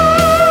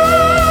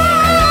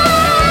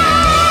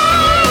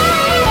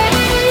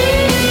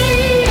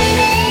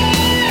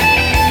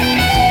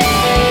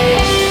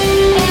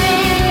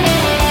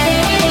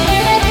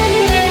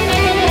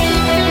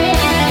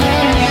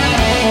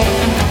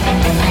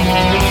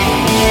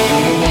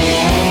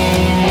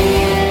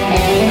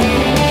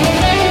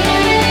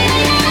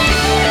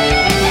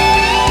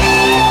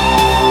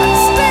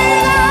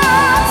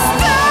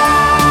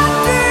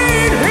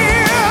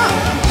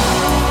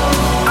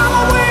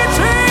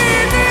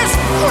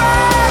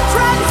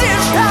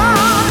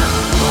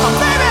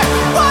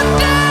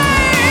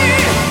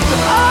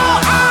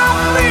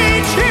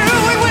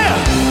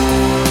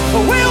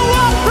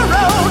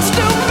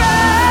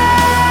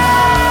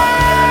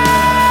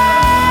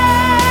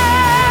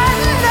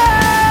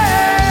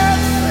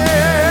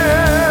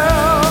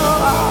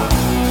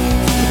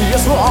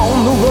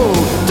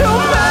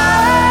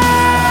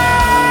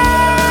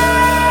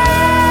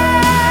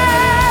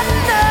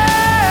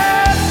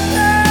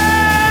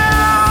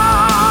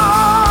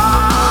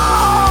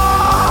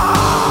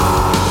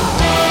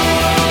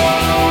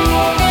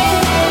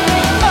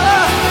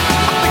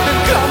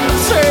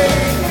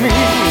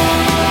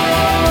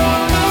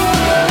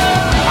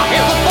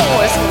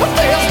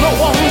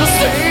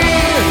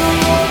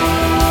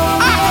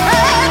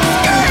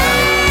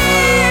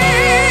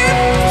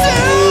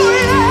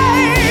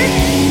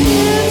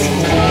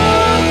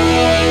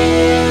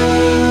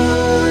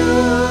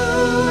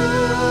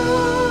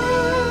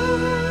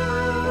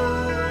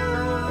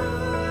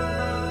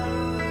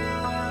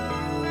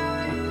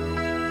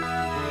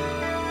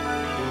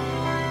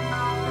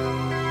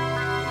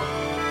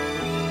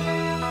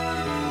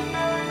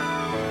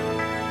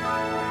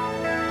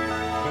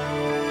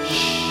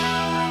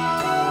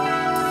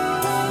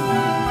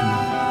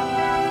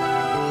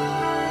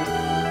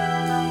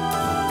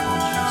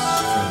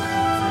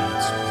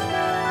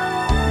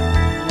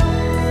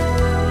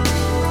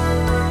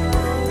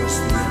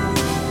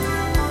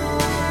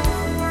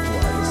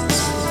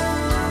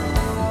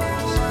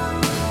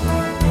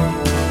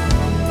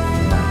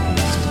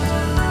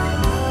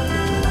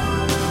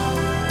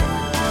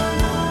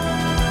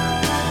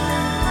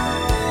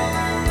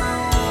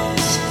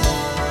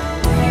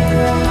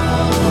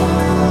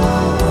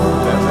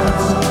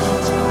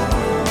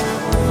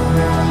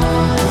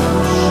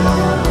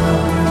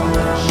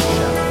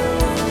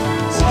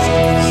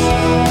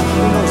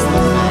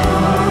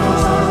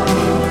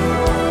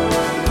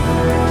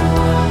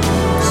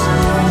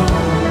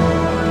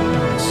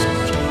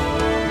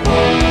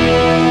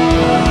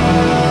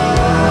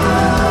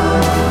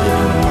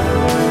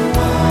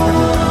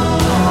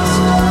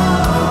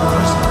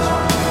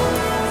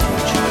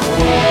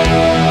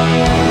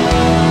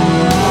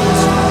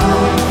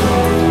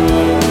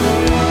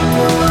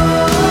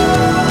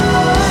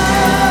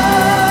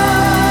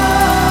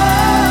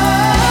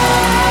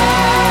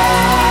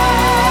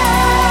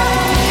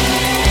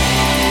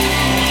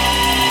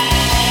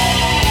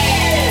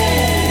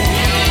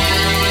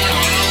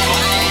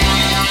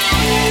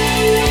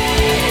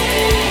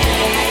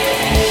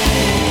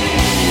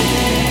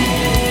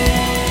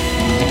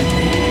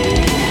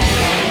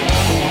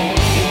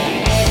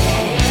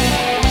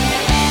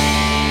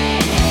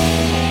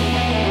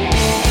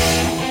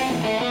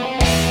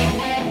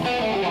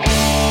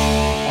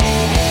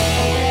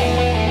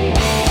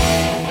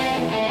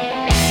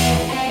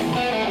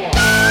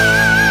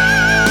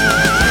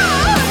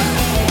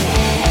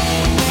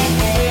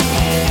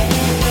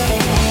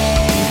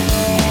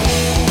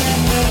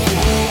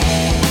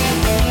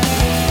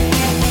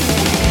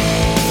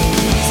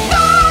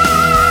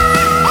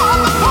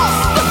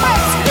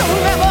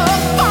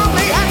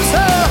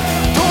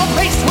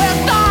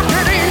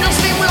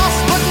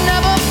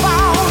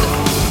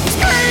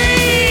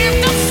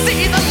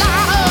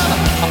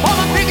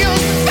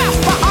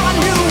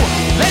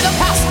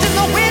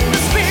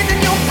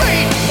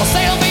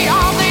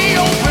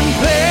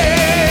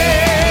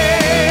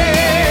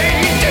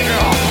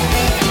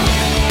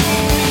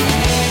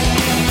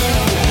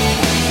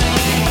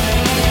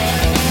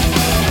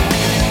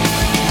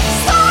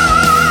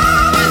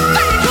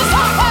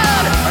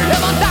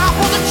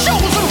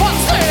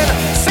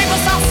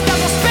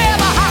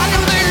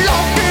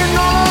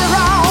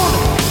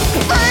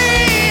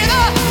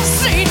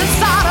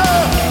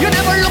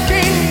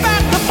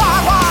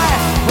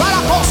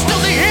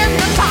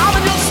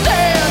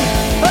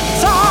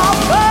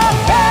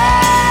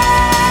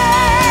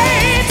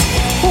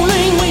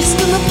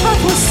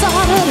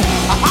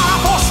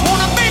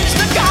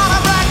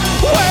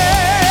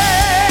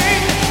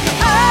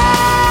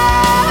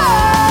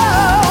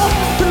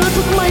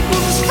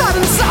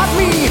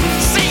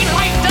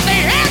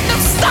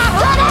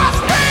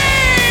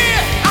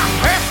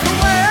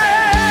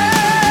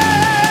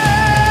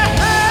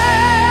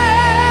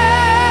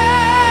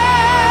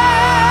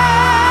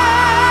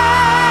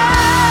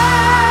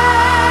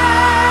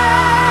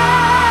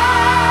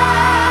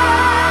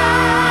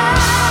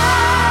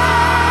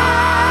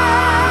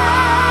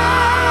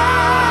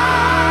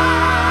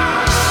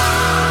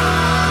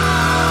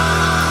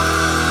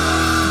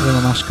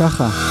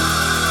 ככה,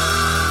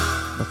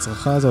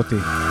 בצרחה הזאת.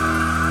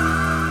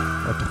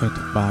 עוד תוכנית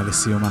באה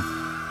לסיומה.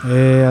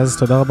 אז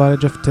תודה רבה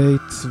לג'ף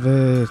טייט,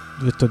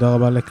 ותודה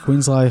רבה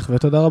לקווינזרייך,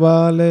 ותודה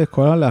רבה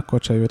לכל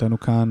הלהקות שהיו איתנו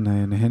כאן.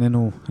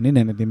 נהננו, אני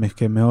נהנתי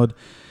מכם מאוד.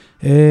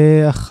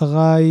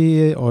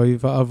 אחריי, אוי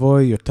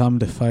ואבוי, יותם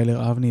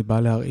דפיילר אבני בא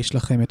להרעיש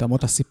לכם את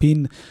אמות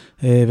הסיפין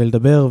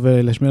ולדבר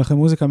ולשמיע לכם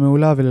מוזיקה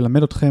מעולה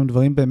וללמד אתכם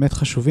דברים באמת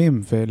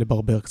חשובים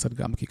ולברבר קצת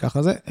גם, כי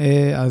ככה זה.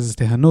 אז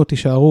תהנו,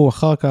 תישארו,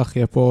 אחר כך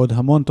יהיה פה עוד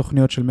המון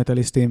תוכניות של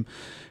מטליסטים,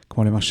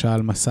 כמו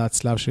למשל מסע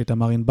הצלב של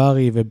איתמר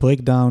ענברי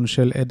וברייקדאון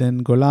של עדן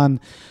גולן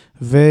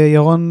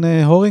וירון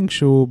הורינג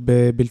שהוא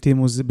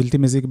בלתי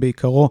מזיק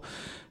בעיקרו,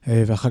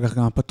 ואחר כך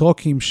גם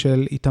הפטרוקים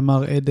של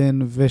איתמר עדן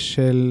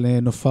ושל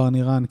נופר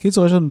נירן.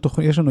 קיצור,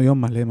 יש לנו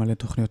יום מלא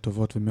תוכניות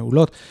טובות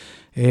ומעולות,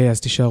 אז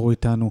תישארו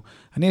איתנו.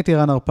 אני הייתי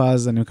רן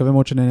הרפז, אני מקווה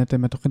מאוד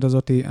שנהנתם מהתוכנית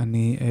הזאת.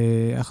 אני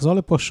אחזור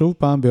לפה שוב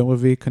פעם ביום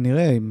רביעי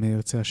כנראה, אם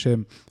ירצה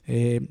השם,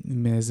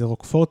 מאיזה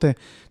רוק פורטה,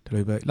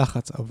 תלוי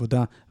בלחץ,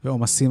 עבודה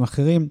ועומסים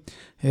אחרים.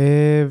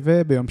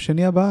 וביום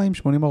שני הבא עם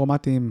 80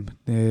 ארומטיים,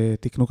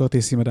 תקנו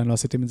כרטיסים, עדיין לא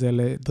עשיתם את זה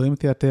לדרים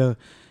תיאטר,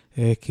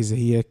 כי זה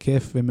יהיה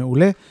כיף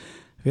ומעולה.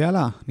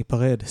 ויאללה,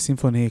 ניפרד,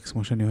 סימפוני איקס,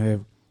 כמו שאני אוהב.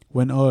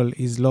 When all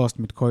is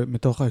lost,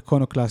 מתוך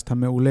האיקונוקלאסט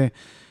המעולה.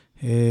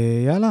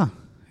 יאללה,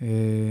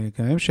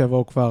 גם הם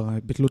שיבואו כבר,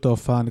 ביטלו את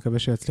ההופעה, נקווה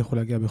שיצליחו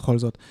להגיע בכל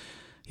זאת.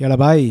 יאללה,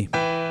 ביי.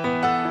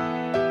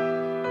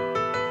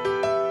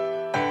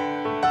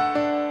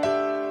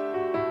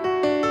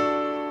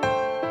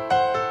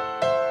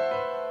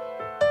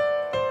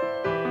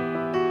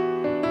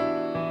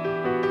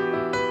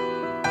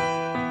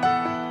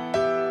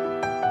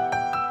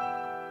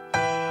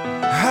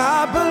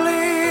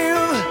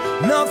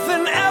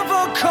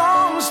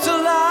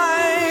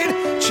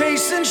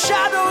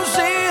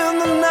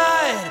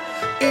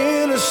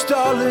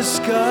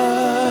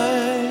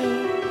 Sky,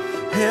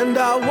 and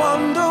I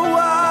wonder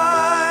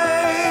why.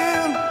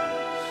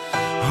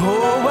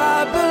 Oh, I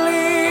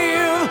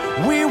believe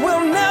we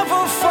will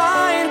never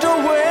find a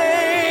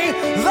way.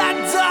 That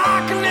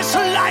darkness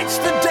lights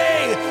the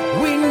day.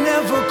 We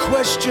never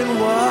question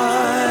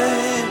why.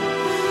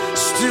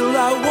 Still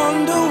I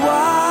wonder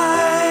why.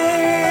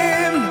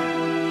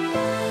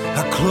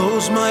 I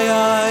close my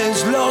eyes,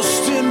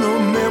 lost in a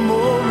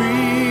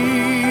memory.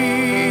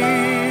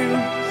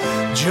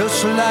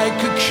 Just like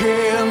a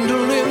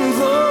candle in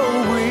the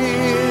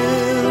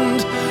wind.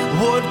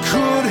 What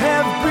could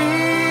have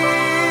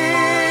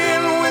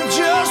been with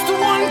just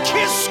one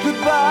kiss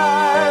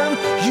goodbye?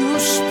 You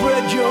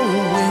spread your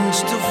wings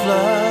to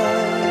fly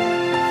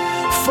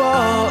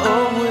far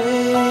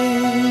away.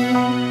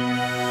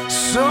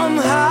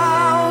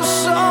 Somehow,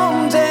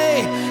 someday,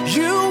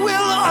 you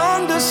will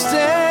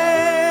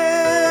understand.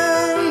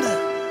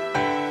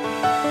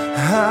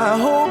 I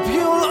hope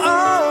you'll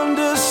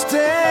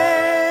understand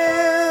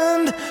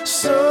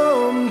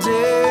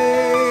someday.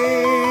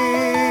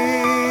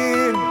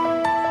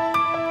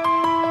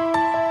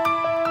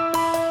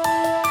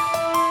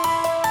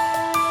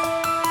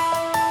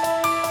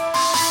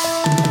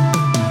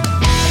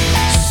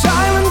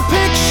 Silent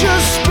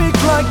pictures speak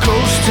like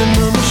ghosts in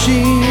the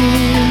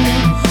machine,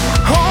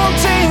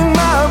 haunting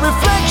my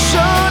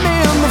reflection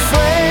in the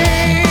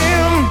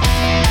frame,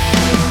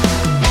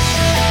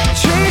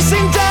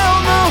 chasing down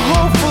the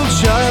hopeful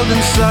child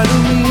inside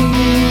of me.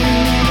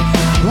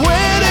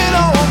 Where did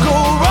all go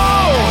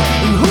wrong,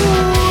 and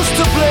who's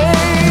to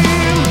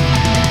blame?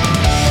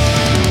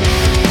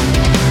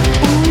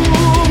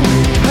 Ooh, we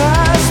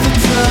passed the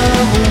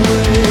time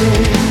away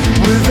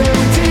with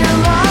empty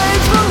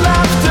lives, the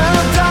laughter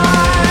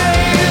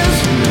dies.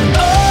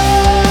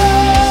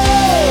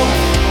 Oh,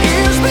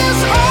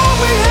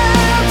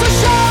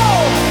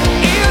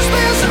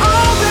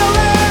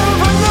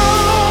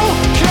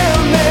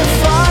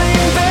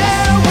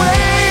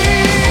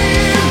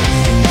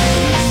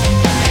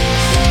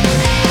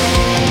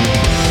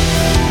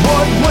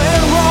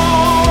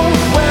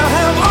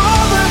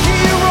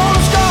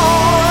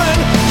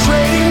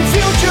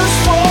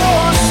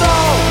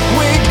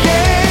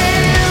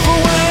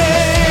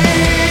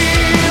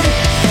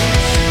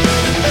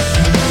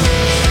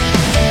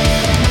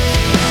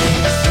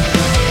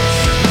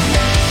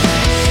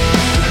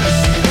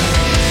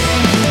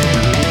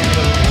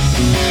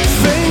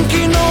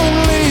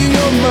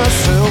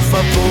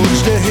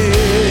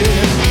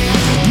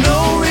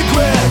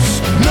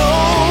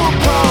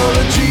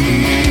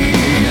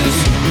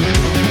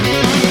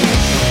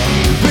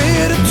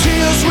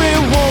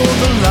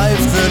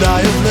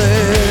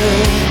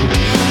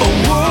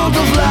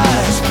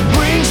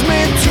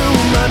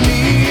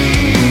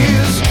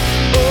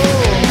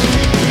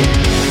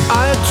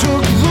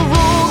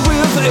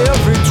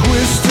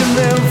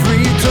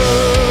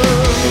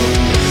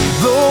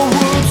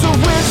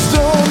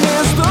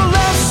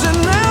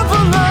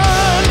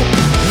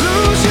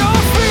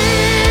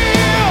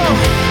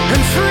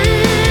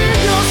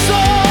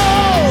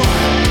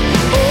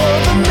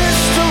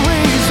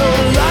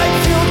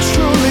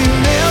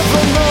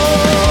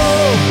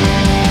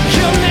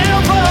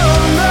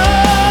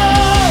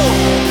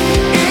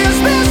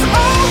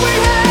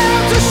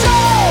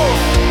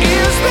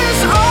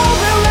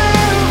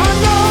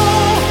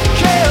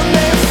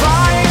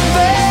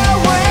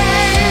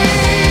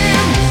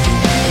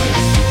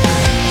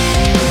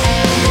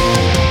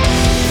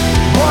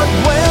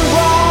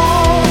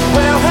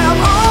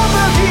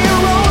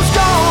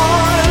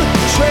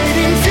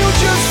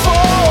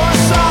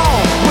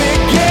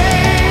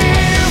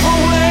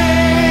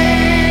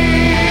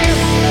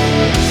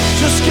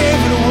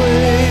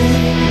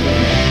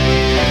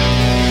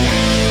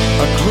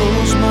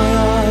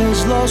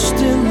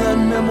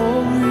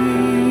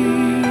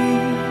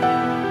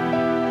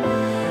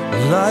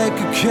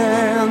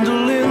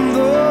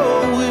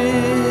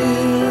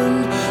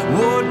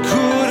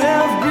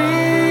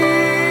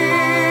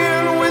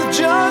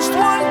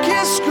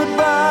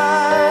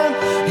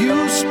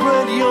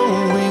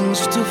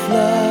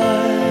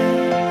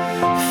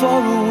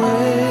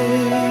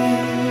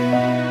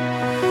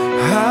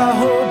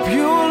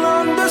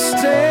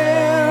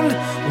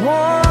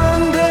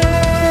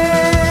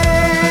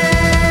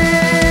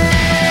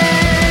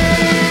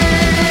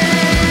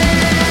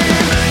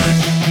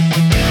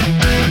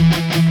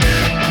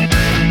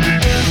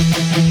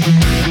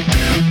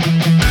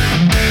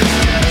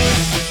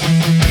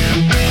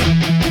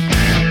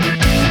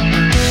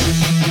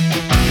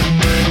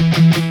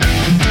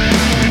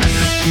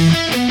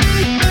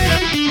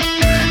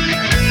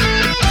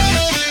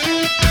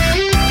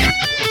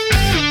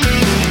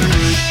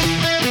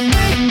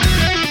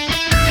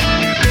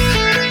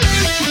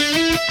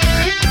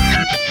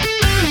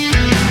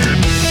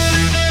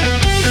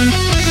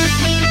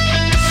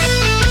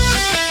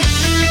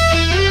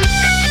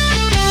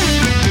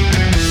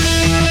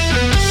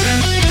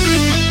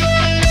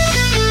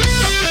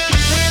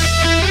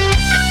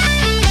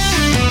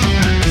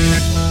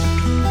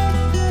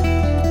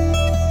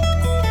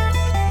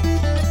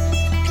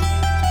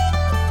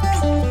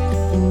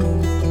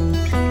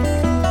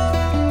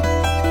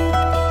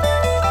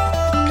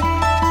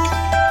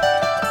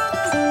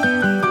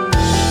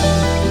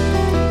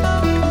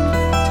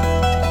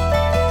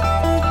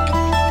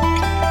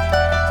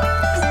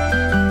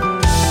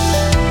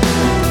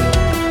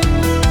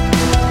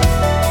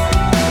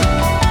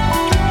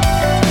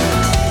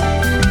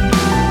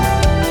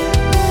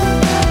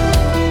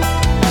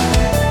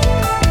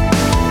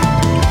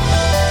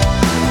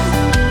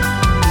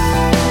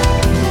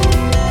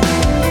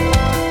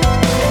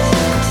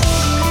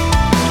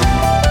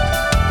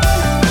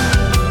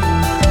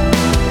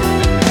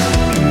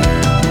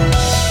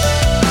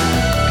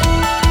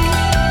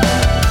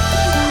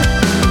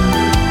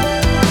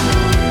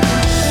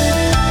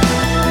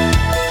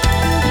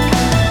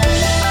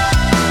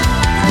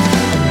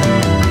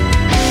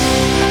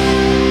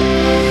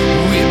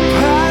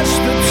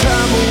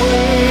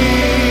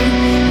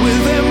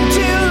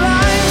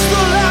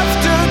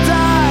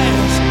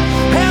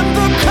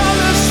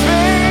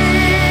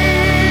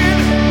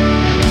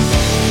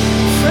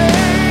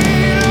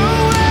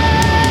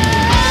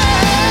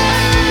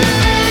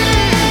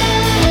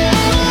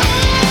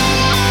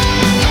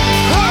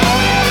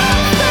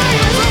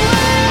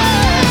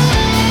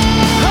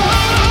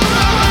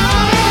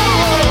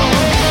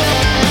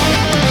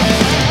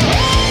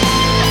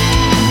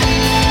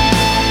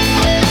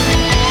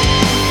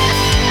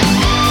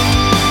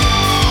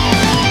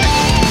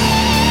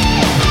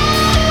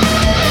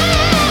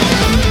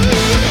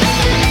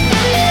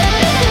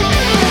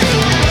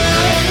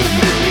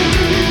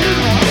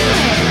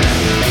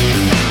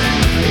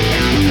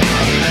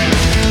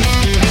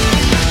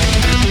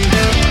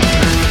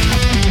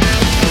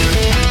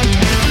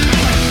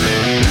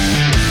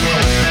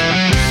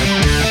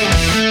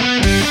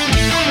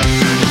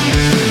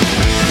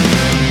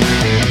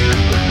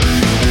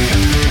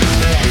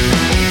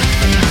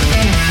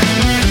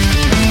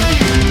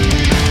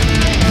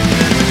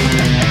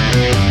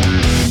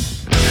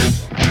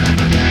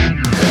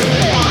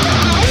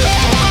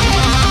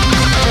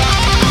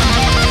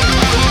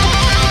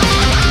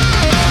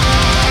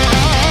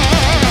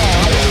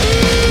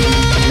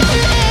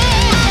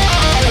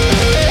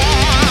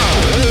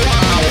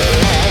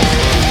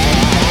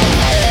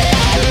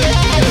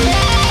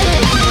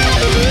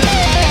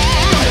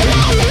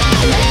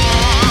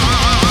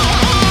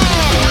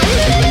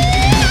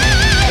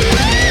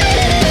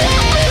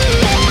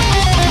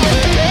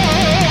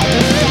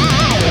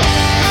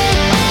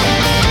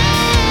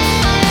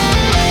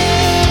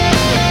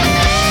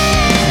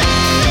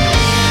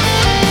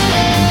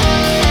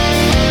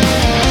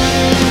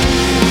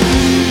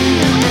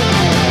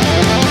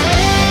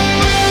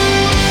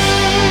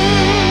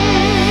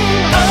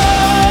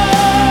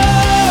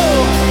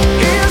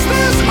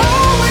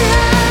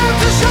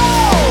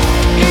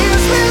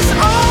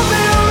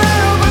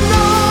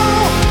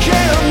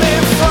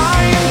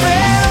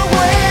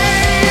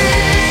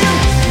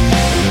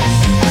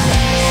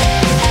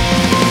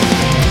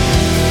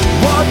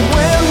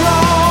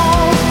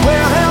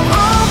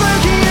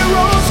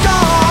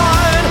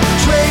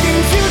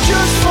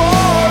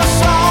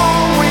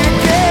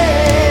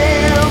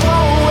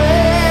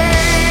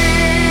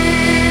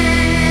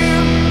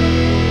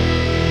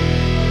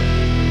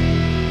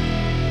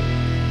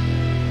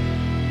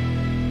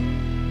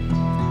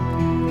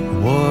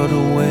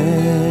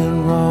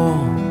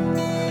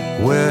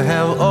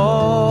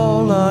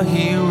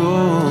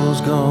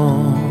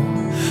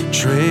 gone.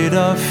 Trade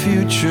our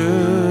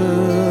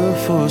future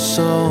for a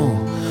song.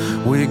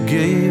 We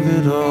gave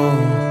it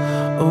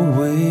all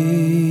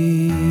away.